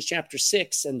Ephesians chapter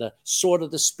 6 and the sword of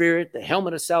the Spirit, the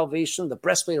helmet of salvation, the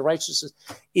breastplate of righteousness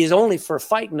is only for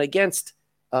fighting against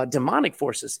demonic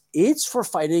forces. It's for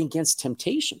fighting against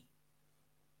temptation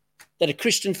that a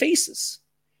Christian faces.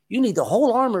 You need the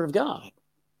whole armor of God.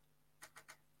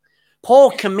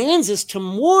 Paul commands us to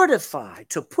mortify,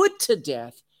 to put to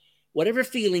death whatever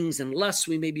feelings and lusts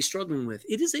we may be struggling with.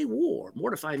 It is a war.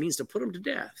 Mortify means to put them to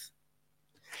death.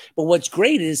 But what's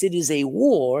great is it is a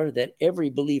war that every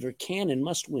believer can and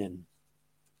must win.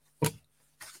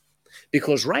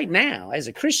 Because right now, as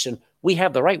a Christian, we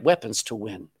have the right weapons to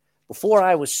win. Before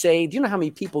I was saved, you know how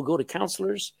many people go to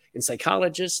counselors and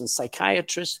psychologists and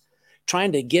psychiatrists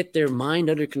trying to get their mind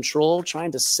under control,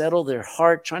 trying to settle their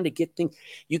heart, trying to get things.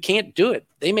 You can't do it.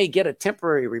 They may get a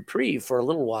temporary reprieve for a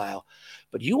little while,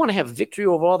 but you want to have victory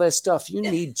over all that stuff. You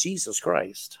need Jesus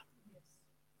Christ.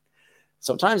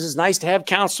 Sometimes it's nice to have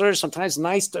counselors. Sometimes it's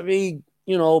nice to be,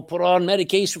 put on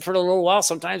medication for a little while.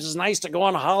 Sometimes it's nice to go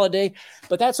on a holiday,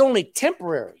 but that's only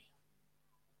temporary.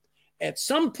 At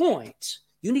some point,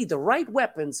 you need the right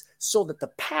weapons so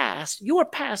that your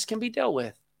past can be dealt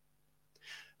with.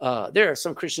 There are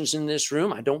some Christians in this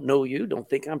room. I don't know you. Don't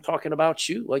think I'm talking about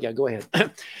you. Well, yeah, go ahead.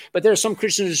 But there are some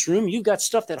Christians in this room. You've got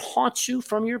stuff that haunts you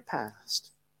from your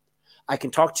past. I can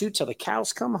talk to you till the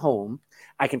cows come home.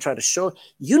 I can try to show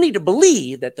you need to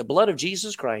believe that the blood of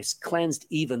Jesus Christ cleansed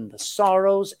even the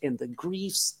sorrows and the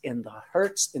griefs and the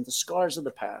hurts and the scars of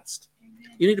the past.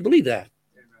 You need to believe that.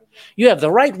 You have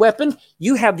the right weapon.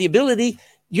 You have the ability.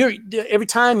 Every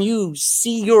time you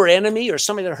see your enemy or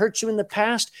somebody that hurt you in the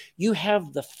past, you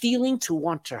have the feeling to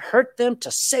want to hurt them,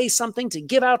 to say something, to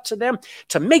give out to them,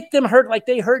 to make them hurt like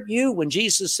they hurt you, when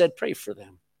Jesus said, pray for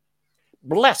them,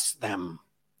 bless them,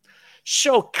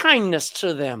 show kindness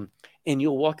to them, and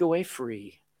you'll walk away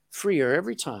freer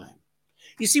every time.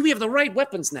 You see, we have the right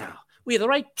weapons now. We have the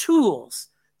right tools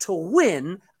to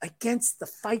win against the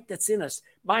fight that's in us.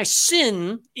 My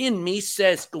sin in me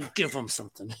says, go give them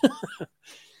something.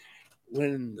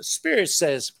 When the Spirit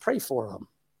says, pray for them,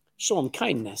 show them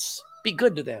kindness, be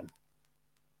good to them.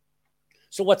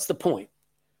 So what's the point?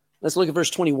 Let's look at verse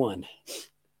 21.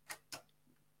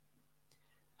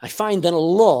 I find then a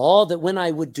law that when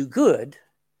I would do good,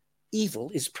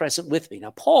 evil is present with me.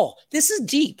 Now, Paul, this is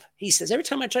deep. He says, every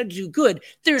time I try to do good,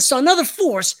 there's another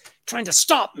force trying to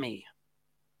stop me.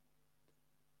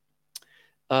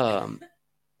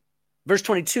 Verse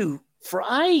 22, for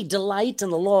I delight in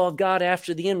the law of God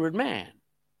after the inward man.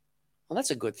 Well,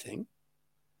 that's a good thing.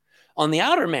 On the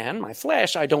outer man, my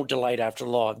flesh, I don't delight after the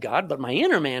law of God, but my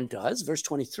inner man does. Verse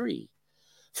 23,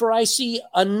 for I see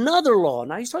another law.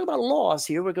 Now, he's talking about laws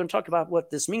here. We're going to talk about what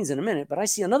this means in a minute, but I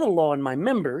see another law in my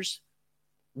members,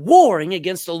 warring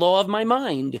against the law of my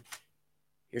mind.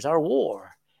 Here's our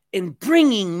war. And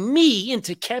bringing me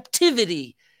into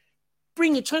captivity.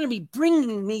 Trying to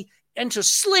bringing me into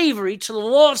slavery to the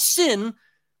law of sin,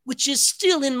 which is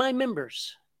still in my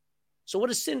members. So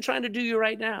what is sin trying to do to you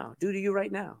right now?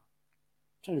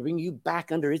 Trying to bring you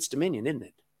back under its dominion, isn't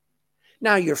it?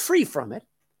 Now you're free from it.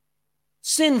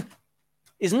 Sin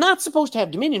is not supposed to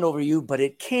have dominion over you, but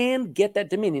it can get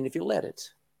that dominion if you let it.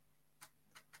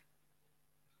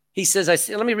 He says,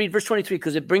 let me read verse 23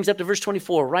 because it brings up to verse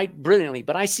 24 right brilliantly.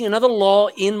 But I see another law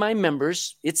in my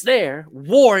members. It's there,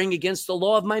 warring against the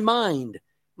law of my mind,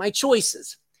 my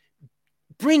choices,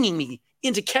 bringing me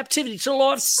into captivity to the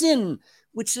law of sin,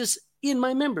 which is in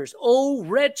my members. Oh,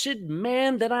 wretched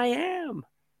man that I am.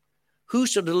 Who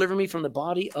shall deliver me from the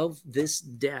body of this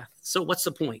death? So what's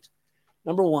the point?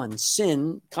 Number one,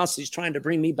 sin constantly is trying to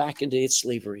bring me back into its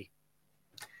slavery.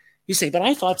 You say, but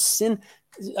I thought sin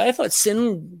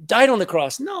died on the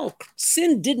cross. No,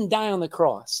 sin didn't die on the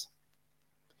cross.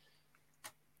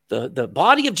 The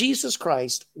body of Jesus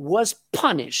Christ was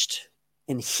punished,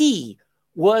 and he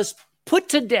was put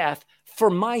to death for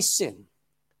my sin.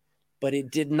 But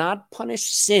it did not punish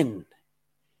sin.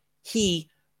 He,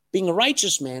 being a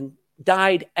righteous man,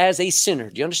 died as a sinner.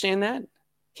 Do you understand that?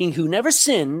 He who never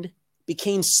sinned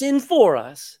became sin for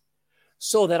us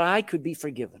so that I could be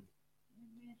forgiven.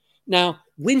 Now,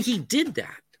 when he did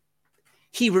that,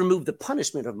 he removed the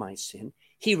punishment of my sin.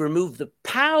 He removed the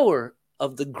power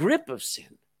of the grip of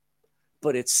sin,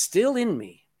 but it's still in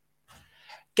me.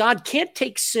 God can't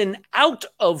take sin out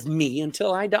of me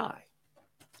until I die,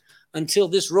 until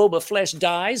this robe of flesh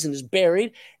dies and is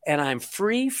buried, and I'm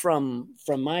free from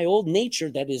my old nature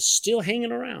that is still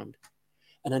hanging around.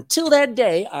 And until that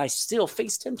day, I still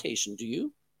face temptation. Do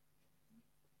you?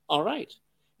 All right,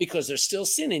 because there's still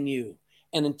sin in you.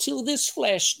 And until this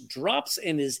flesh drops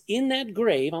and is in that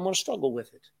grave, I'm going to struggle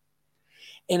with it.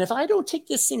 And if I don't take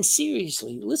this thing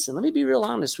seriously, listen, let me be real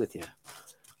honest with you.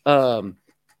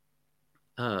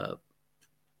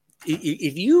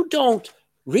 If you don't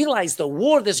realize the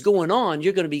war that's going on,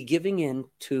 you're going to be giving in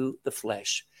to the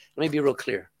flesh. Let me be real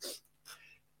clear.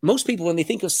 Most people, when they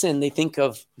think of sin, they think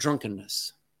of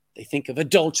drunkenness. They think of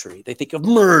adultery. They think of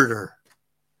murder.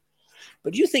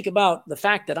 But you think about the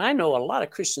fact that I know a lot of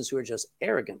Christians who are just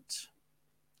arrogant,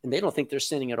 and they don't think they're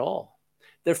sinning at all.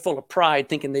 They're full of pride,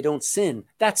 thinking they don't sin.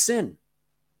 That's sin,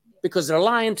 because they're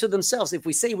lying to themselves. If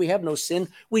we say we have no sin,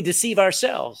 we deceive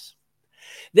ourselves.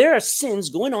 There are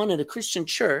sins going on in a Christian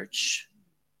church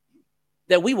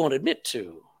that we won't admit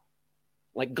to,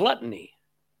 like gluttony,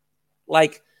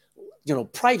 like,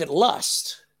 private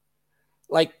lust,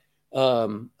 like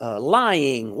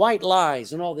lying, white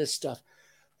lies, and all this stuff.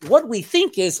 What we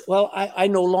think is, well, I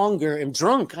no longer am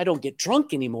drunk. I don't get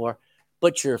drunk anymore.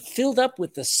 But you're filled up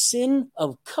with the sin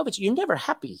of covet. You're never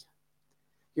happy.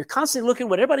 You're constantly looking.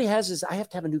 What everybody has is, I have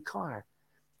to have a new car.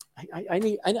 I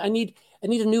need a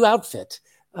new outfit.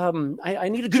 I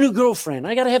need a new girlfriend.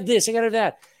 I got to have this. I got to have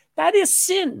that. That is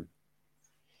sin.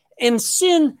 And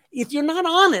sin, if you're not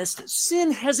honest,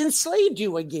 sin has enslaved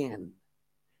you again.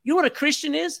 You know what a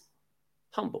Christian is?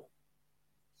 Humble.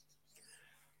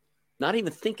 Not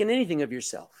even thinking anything of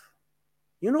yourself.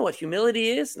 You know what humility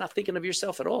is? Not thinking of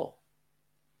yourself at all.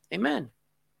 Amen.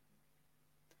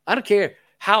 I don't care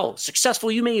how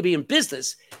successful you may be in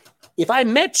business. If I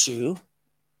met you,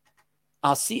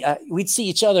 we'd see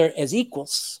each other as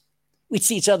equals. We'd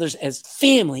see each other as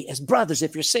family, as brothers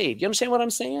if you're saved. You understand what I'm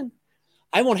saying?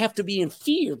 I won't have to be in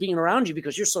fear being around you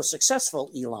because you're so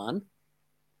successful, Elon.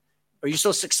 Or you're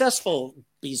so successful,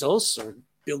 Bezos or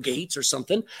Bill Gates or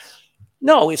something.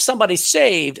 No, if somebody's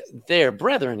saved, they're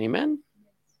brethren, amen?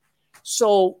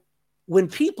 So when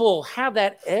people have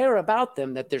that air about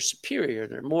them that they're superior,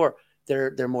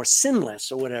 they're more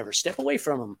sinless or whatever, step away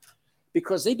from them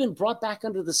because they've been brought back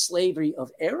under the slavery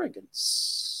of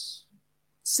arrogance.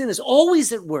 Sin is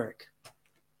always at work.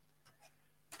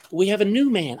 We have a new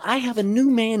man. I have a new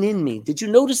man in me. Did you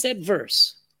notice that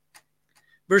verse?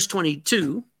 Verse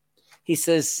 22, he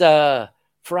says,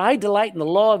 for I delight in the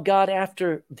law of God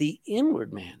after the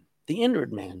inward man. The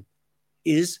inward man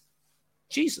is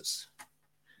Jesus.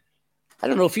 I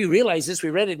don't know if you realize this.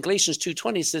 We read it in Galatians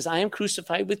 2:20. It says, I am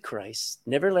crucified with Christ.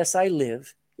 Nevertheless I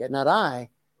live, yet not I,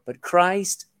 but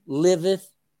Christ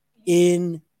liveth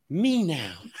in me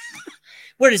now.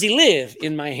 Where does he live?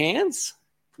 In my hands?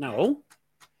 No.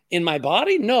 In my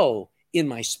body? No. In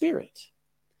my spirit.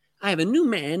 I have a new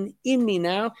man in me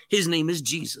now. His name is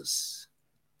Jesus.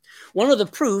 One of the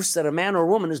proofs that a man or a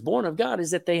woman is born of God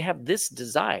is that they have this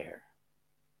desire.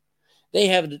 They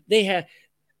have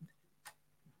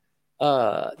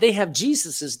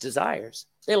Jesus's desires.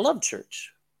 They love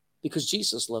church because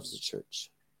Jesus loves the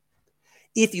church.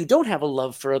 If you don't have a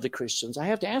love for other Christians, I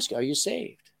have to ask you, are you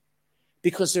saved?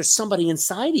 Because there's somebody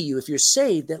inside of you, if you're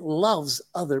saved, that loves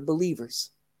other believers,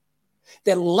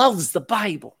 that loves the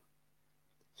Bible.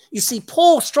 You see,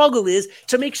 Paul's struggle is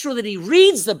to make sure that he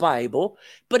reads the Bible,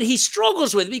 but he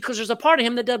struggles with it because there's a part of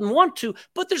him that doesn't want to,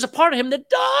 but there's a part of him that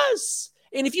does.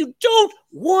 And if you don't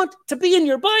want to be in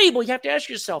your Bible, you have to ask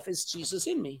yourself, is Jesus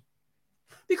in me?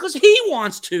 Because he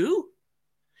wants to.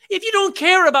 If you don't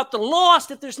care about the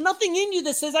lost, if there's nothing in you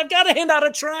that says, I've got to hand out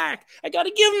a tract, I got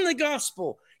to give them the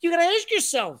gospel, you got to ask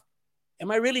yourself, am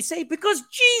I really saved? Because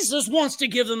Jesus wants to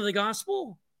give them the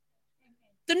gospel.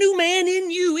 The new man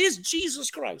in you is Jesus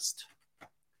Christ.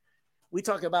 We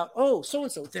talk about, oh,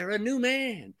 so-and-so, they're a new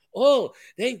man. Oh,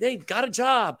 they got a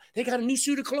job. They got a new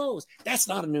suit of clothes. That's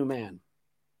not a new man.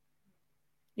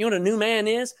 You know what a new man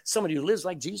is? Somebody who lives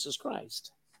like Jesus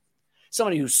Christ.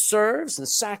 Somebody who serves and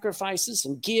sacrifices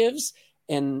and gives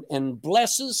and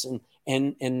blesses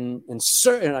and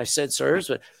I said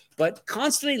serves, but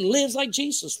constantly lives like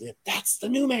Jesus lived. That's the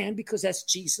new man because that's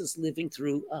Jesus living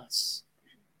through us.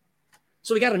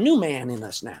 So we got a new man in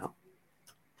us now.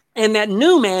 And that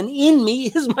new man in me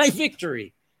is my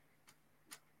victory.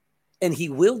 And he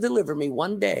will deliver me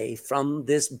one day from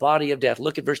this body of death.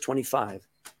 Look at verse 25.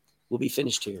 We'll be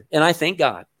finished here. And I thank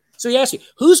God. So he asks you,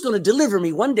 who's going to deliver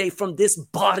me one day from this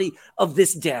body of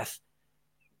this death?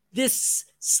 This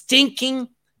stinking,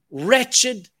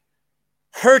 wretched,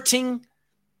 hurting,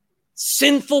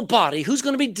 sinful body. Who's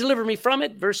going to deliver me from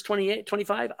it? Verse 28,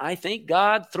 25. I thank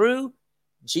God through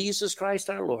Jesus Christ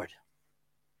our Lord.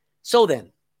 So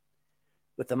then,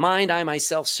 with the mind, I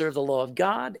myself serve the law of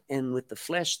God, and with the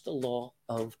flesh, the law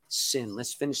of sin.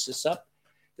 Let's finish this up.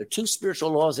 There are two spiritual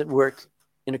laws at work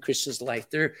in a Christian's life.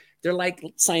 They're like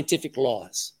scientific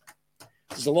laws.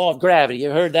 There's the law of gravity. You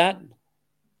heard that?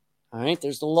 All right.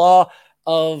 There's the law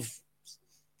of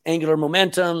angular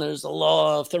momentum. There's the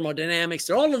law of thermodynamics.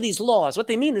 There are all of these laws. What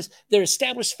they mean is they're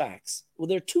established facts. Well,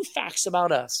 there are two facts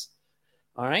about us.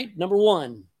 All right. Number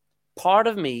one, part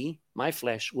of me, my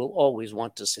flesh, will always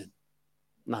want to sin.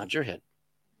 Nod your head.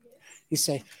 You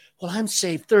say, well, I'm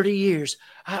saved 30 years.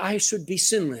 I should be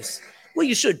sinless. Well,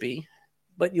 you should be,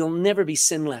 but you'll never be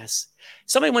sinless.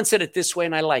 Somebody once said it this way,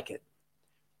 and I like it.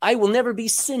 I will never be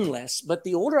sinless, but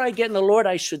the older I get in the Lord,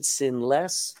 I should sin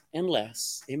less and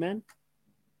less. Amen?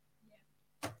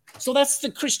 So that's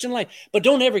the Christian life. But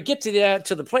don't ever get to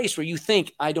the place where you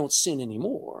think, I don't sin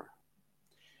anymore.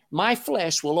 My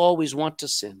flesh will always want to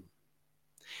sin.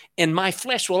 And my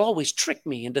flesh will always trick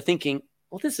me into thinking,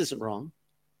 well, this isn't wrong.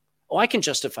 Oh, I can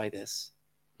justify this.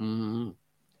 Mm-hmm.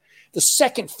 The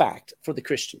second fact for the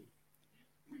Christian,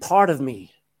 part of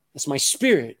me, that's my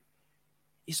spirit,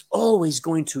 is always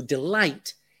going to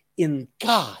delight in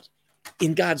God,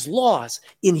 in God's laws,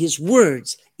 in his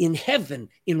words, in heaven,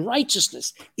 in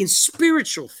righteousness, in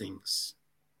spiritual things.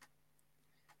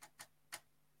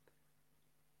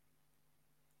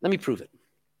 Let me prove it.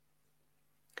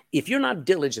 If you're not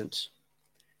diligent,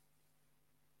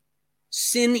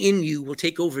 sin in you will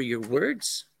take over your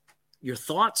words, your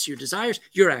thoughts, your desires,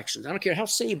 your actions. I don't care how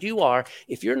saved you are.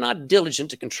 If you're not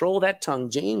diligent to control that tongue,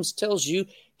 James tells you,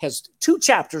 has 2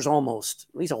 chapters almost,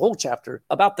 at least a whole chapter,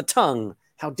 about the tongue,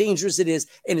 how dangerous it is,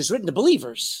 and it's written to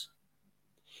believers.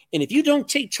 And if you don't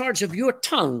take charge of your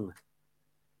tongue,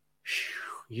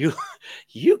 you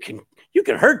can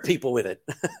hurt people with it.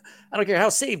 I don't care how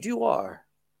saved you are.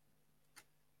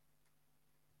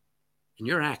 In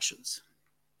your actions.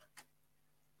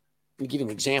 Let me give you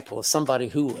an example of somebody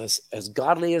who was as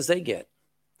godly as they get.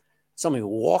 Somebody who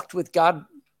walked with God,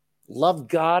 loved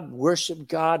God, worshiped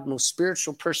God, most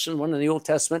spiritual person, one in the Old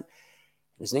Testament.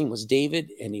 His name was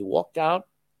David, and he walked out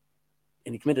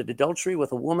and he committed adultery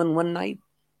with a woman one night,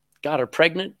 got her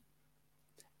pregnant,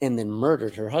 and then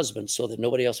murdered her husband so that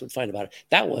nobody else would find about it.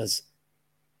 That was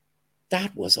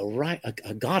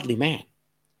a godly man.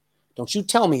 Don't you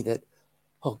tell me that,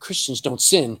 oh, Christians don't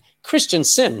sin.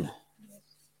 Christians sin.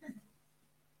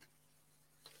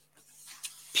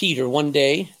 Peter one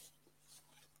day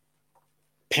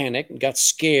panicked and got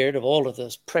scared of all of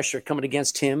this pressure coming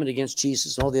against him and against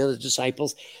Jesus and all the other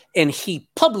disciples. And he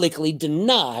publicly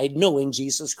denied knowing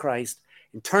Jesus Christ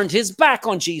and turned his back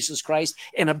on Jesus Christ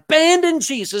and abandoned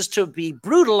Jesus to be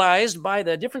brutalized by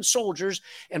the different soldiers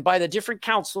and by the different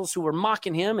councils who were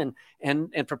mocking him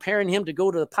and preparing him to go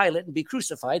to the Pilate and be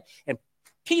crucified. And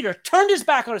Peter turned his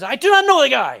back on us. I do not know the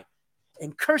guy,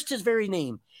 and cursed his very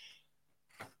name.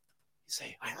 You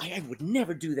say, I would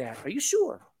never do that. Are you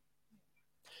sure?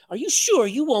 Are you sure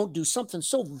you won't do something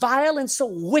so vile and so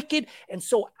wicked and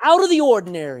so out of the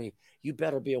ordinary? You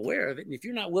better be aware of it. And if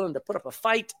you're not willing to put up a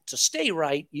fight to stay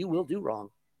right, you will do wrong.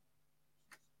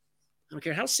 I don't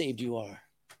care how saved you are.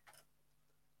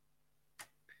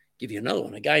 Give you another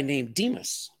one, a guy named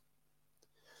Demas.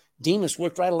 Demas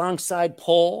worked right alongside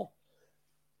Paul,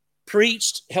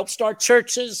 preached, helped start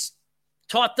churches,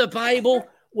 taught the Bible,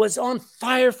 was on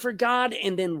fire for God.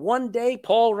 And then one day,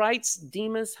 Paul writes,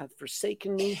 Demas hath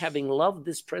forsaken me, having loved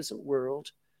this present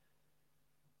world.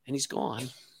 And he's gone.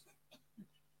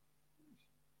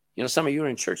 You know, some of you are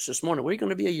in church this morning. Where are you going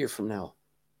to be a year from now?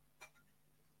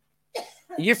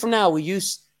 A year from now, will you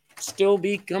still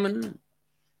be coming,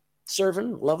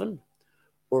 serving, loving?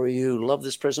 Or will you love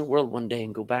this present world one day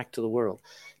and go back to the world?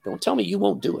 Don't tell me you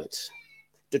won't do it.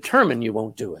 Determine you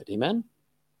won't do it. Amen?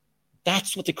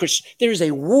 That's what the Christian, there is a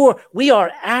war. We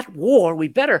are at war. We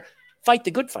better fight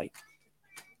the good fight.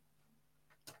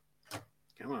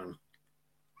 Come on.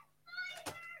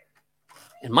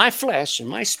 And my flesh and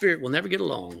my spirit will never get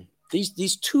along.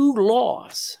 These 2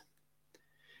 laws.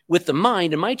 With the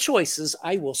mind and my choices,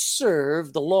 I will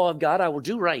serve the law of God. I will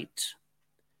do right.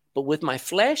 But with my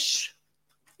flesh,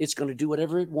 it's going to do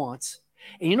whatever it wants.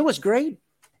 And you know what's great?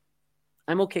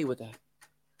 I'm okay with that.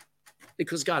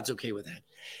 Because God's okay with that.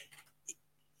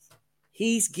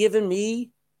 He's given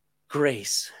me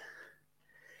grace.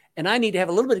 And I need to have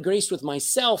a little bit of grace with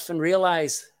myself and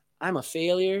realize I'm a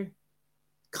failure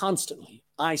constantly.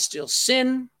 I still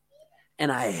sin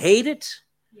and I hate it,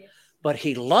 but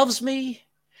he loves me.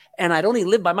 And I don't even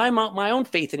live by my own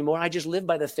faith anymore. I just live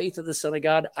by the faith of the Son of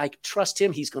God. I trust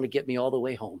him. He's going to get me all the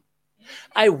way home.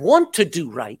 I want to do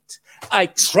right. I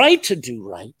try to do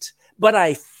right, but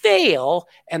I fail,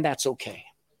 and that's okay.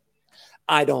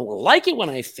 I don't like it when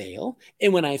I fail.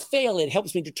 And when I fail, it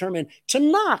helps me determine to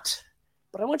not.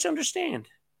 But I want you to understand,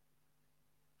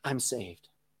 I'm saved.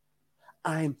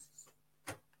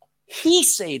 He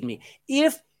saved me.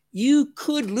 If you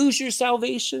could lose your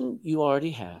salvation, you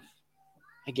already have.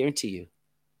 I guarantee you.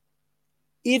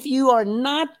 If you are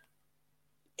not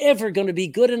ever going to be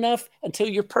good enough until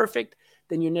you're perfect,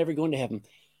 then you're never going to heaven.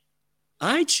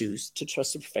 I choose to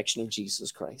trust the perfection of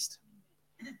Jesus Christ.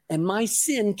 And my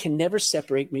sin can never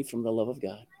separate me from the love of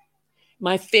God.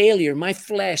 My failure, my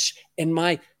flesh, and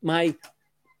my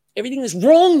everything that's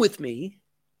wrong with me,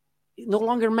 it no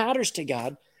longer matters to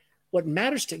God. What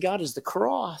matters to God is the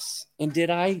cross. And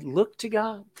did I look to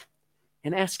God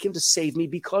and ask him to save me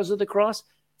because of the cross?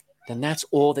 Then that's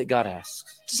all that God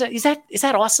asks. Is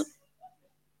that awesome?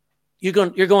 You're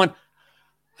going,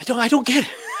 I don't get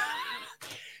it.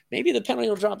 Maybe the penalty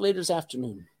will drop later this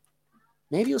afternoon.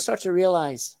 Maybe you'll start to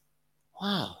realize,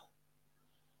 wow,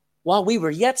 while we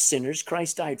were yet sinners,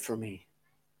 Christ died for me.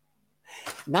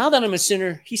 Now that I'm a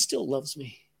sinner, he still loves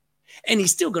me. And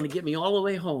he's still going to get me all the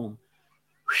way home.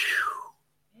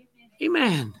 Whew.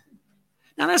 Amen.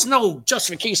 Now, that's no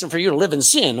justification for you to live in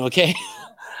sin, okay?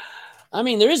 I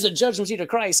mean, there is a judgment seat of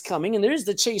Christ coming, and there is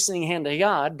the chastening hand of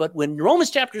God. But when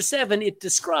Romans chapter 7, it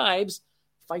describes,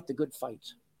 fight the good fight.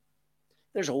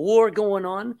 There's a war going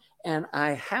on, and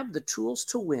I have the tools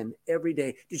to win every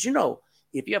day. Did you know,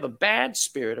 if you have a bad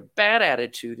spirit, a bad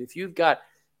attitude, if you've got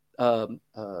a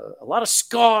lot of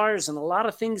scars and a lot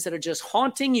of things that are just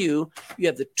haunting you, you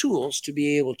have the tools to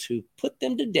be able to put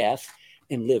them to death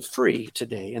and live free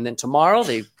today. And then tomorrow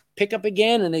they pick up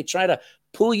again and they try to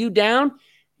pull you down.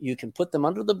 You can put them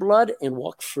under the blood and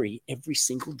walk free every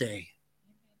single day.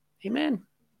 Amen.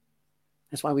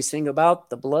 That's why we sing about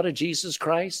the blood of Jesus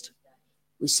Christ.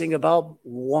 We sing about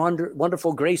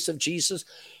wonderful grace of Jesus,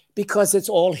 because it's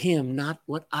all him, not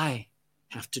what I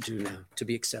have to do now to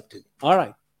be accepted. All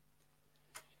right.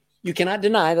 You cannot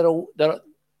deny that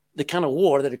the kind of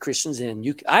war that a Christian's in.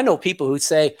 I know people who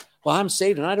say, well, I'm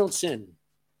saved and I don't sin.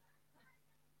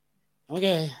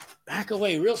 Okay, back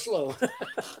away real slow.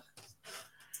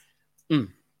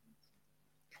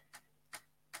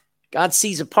 God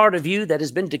sees a part of you that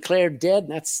has been declared dead.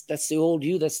 That's the old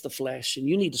you, that's the flesh. And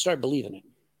you need to start believing it.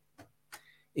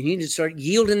 And you need to start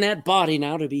yielding that body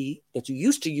now that you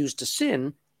used to use to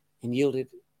sin, and yield it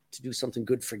to do something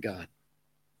good for God.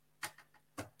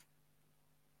 I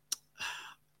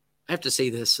have to say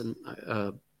this, and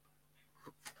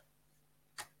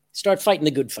start fighting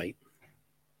the good fight.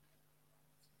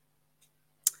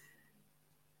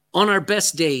 On our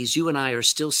best days, you and I are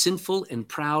still sinful and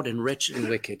proud and wretched and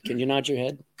wicked. Can you nod your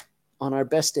head? On our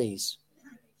best days.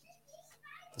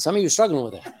 Some of you are struggling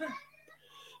with that.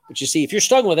 But you see, if you're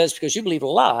struggling with that, it's because you believe a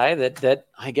lie that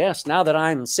I guess now that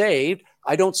I'm saved,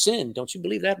 I don't sin. Don't you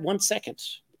believe that 1 second?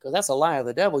 Because that's a lie of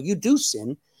the devil. You do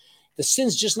sin. The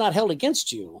sin's just not held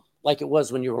against you like it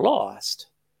was when you were lost.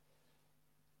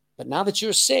 But now that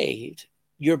you're saved,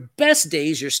 your best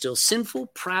days, you're still sinful,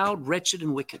 proud, wretched,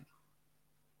 and wicked.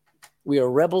 We are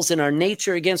rebels in our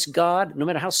nature against God, no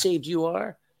matter how saved you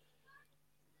are.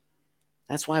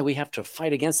 That's why we have to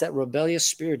fight against that rebellious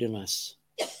spirit in us.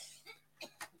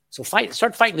 So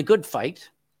start fighting the good fight,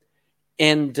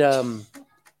 and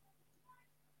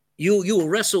you will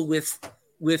wrestle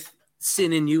with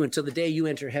sin in you until the day you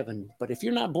enter heaven. But if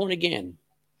you're not born again,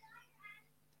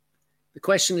 the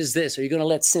question is this: are you going to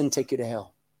let sin take you to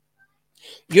hell?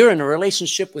 You're in a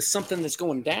relationship with something that's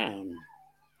going down.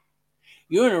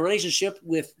 You're in a relationship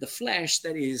with the flesh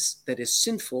that is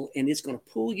sinful, and it's going to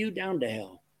pull you down to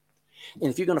hell.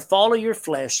 And if you're going to follow your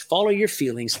flesh, follow your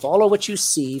feelings, follow what you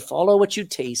see, follow what you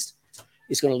taste,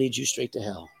 it's going to lead you straight to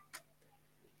hell.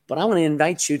 But I want to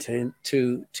invite you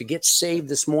to get saved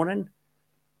this morning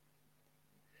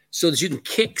so that you can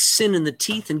kick sin in the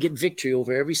teeth and get victory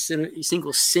over every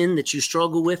single sin that you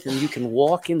struggle with, and you can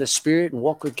walk in the Spirit and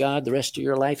walk with God the rest of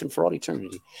your life and for all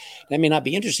eternity. That may not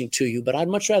be interesting to you, but I'd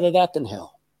much rather that than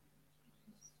hell.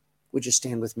 Would you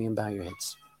stand with me and bow your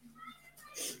heads?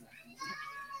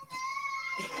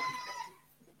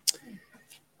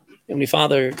 Heavenly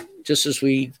Father, just as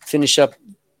we finish up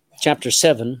chapter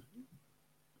 7,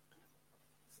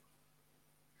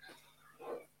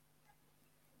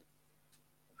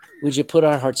 would you put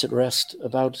our hearts at rest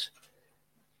about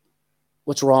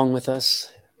what's wrong with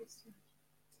us?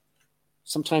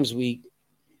 Sometimes we,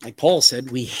 like Paul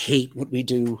said, we hate what we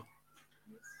do.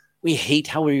 We hate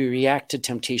how we react to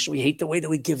temptation. We hate the way that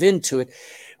we give in to it.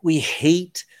 We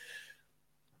hate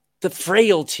the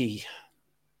frailty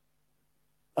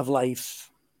of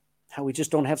life, how we just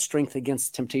don't have strength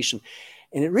against temptation.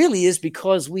 And it really is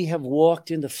because we have walked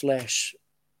in the flesh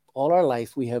all our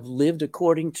life. We have lived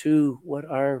according to what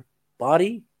our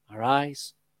body, our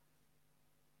eyes,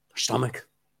 our stomach,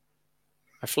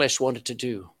 our flesh wanted to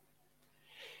do.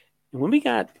 And when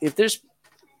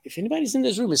if anybody's in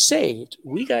this room is saved,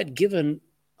 we got given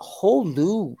a whole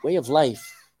new way of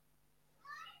life.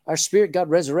 Our spirit got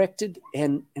resurrected,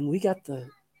 and we got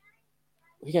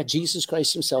Jesus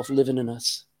Christ himself living in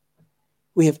us.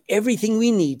 We have everything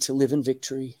we need to live in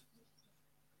victory.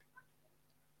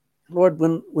 Lord,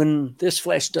 when this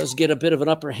flesh does get a bit of an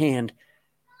upper hand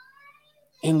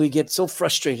and we get so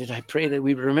frustrated, I pray that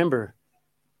we remember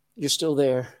you're still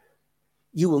there.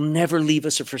 You will never leave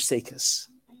us or forsake us.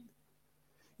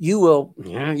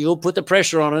 You'll put the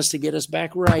pressure on us to get us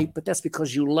back right, but that's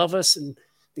because you love us and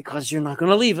because you're not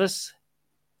going to leave us.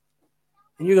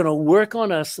 And you're going to work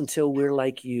on us until we're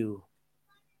like you.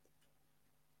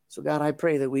 So God, I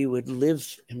pray that we would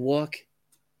live and walk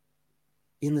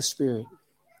in the Spirit.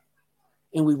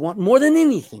 And we want more than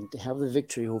anything to have the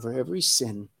victory over every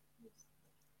sin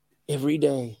every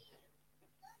day.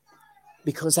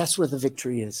 Because that's where the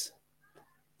victory is,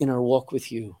 in our walk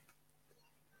with you.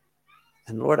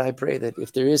 And Lord, I pray that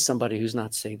if there is somebody who's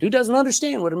not saved, who doesn't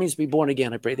understand what it means to be born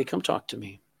again, I pray they come talk to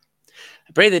me.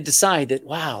 I pray they decide that,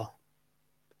 wow,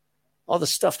 all the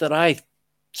stuff that I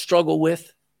struggle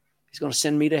with, he's going to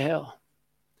send me to hell.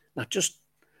 Not just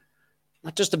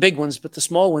the big ones, but the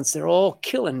small ones. They're all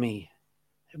killing me.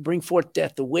 They bring forth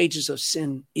death. The wages of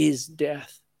sin is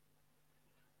death.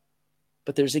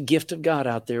 But there's a gift of God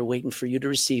out there waiting for you to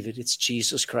receive it. It's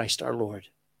Jesus Christ our Lord.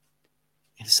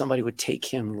 And if somebody would take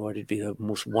him, Lord, it'd be the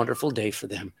most wonderful day for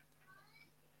them.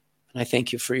 And I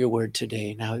thank you for your word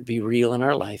today. Now it'd be real in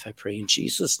our life. I pray in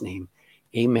Jesus' name.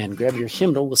 Amen. Grab your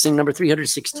hymnal. We'll sing number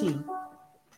 316.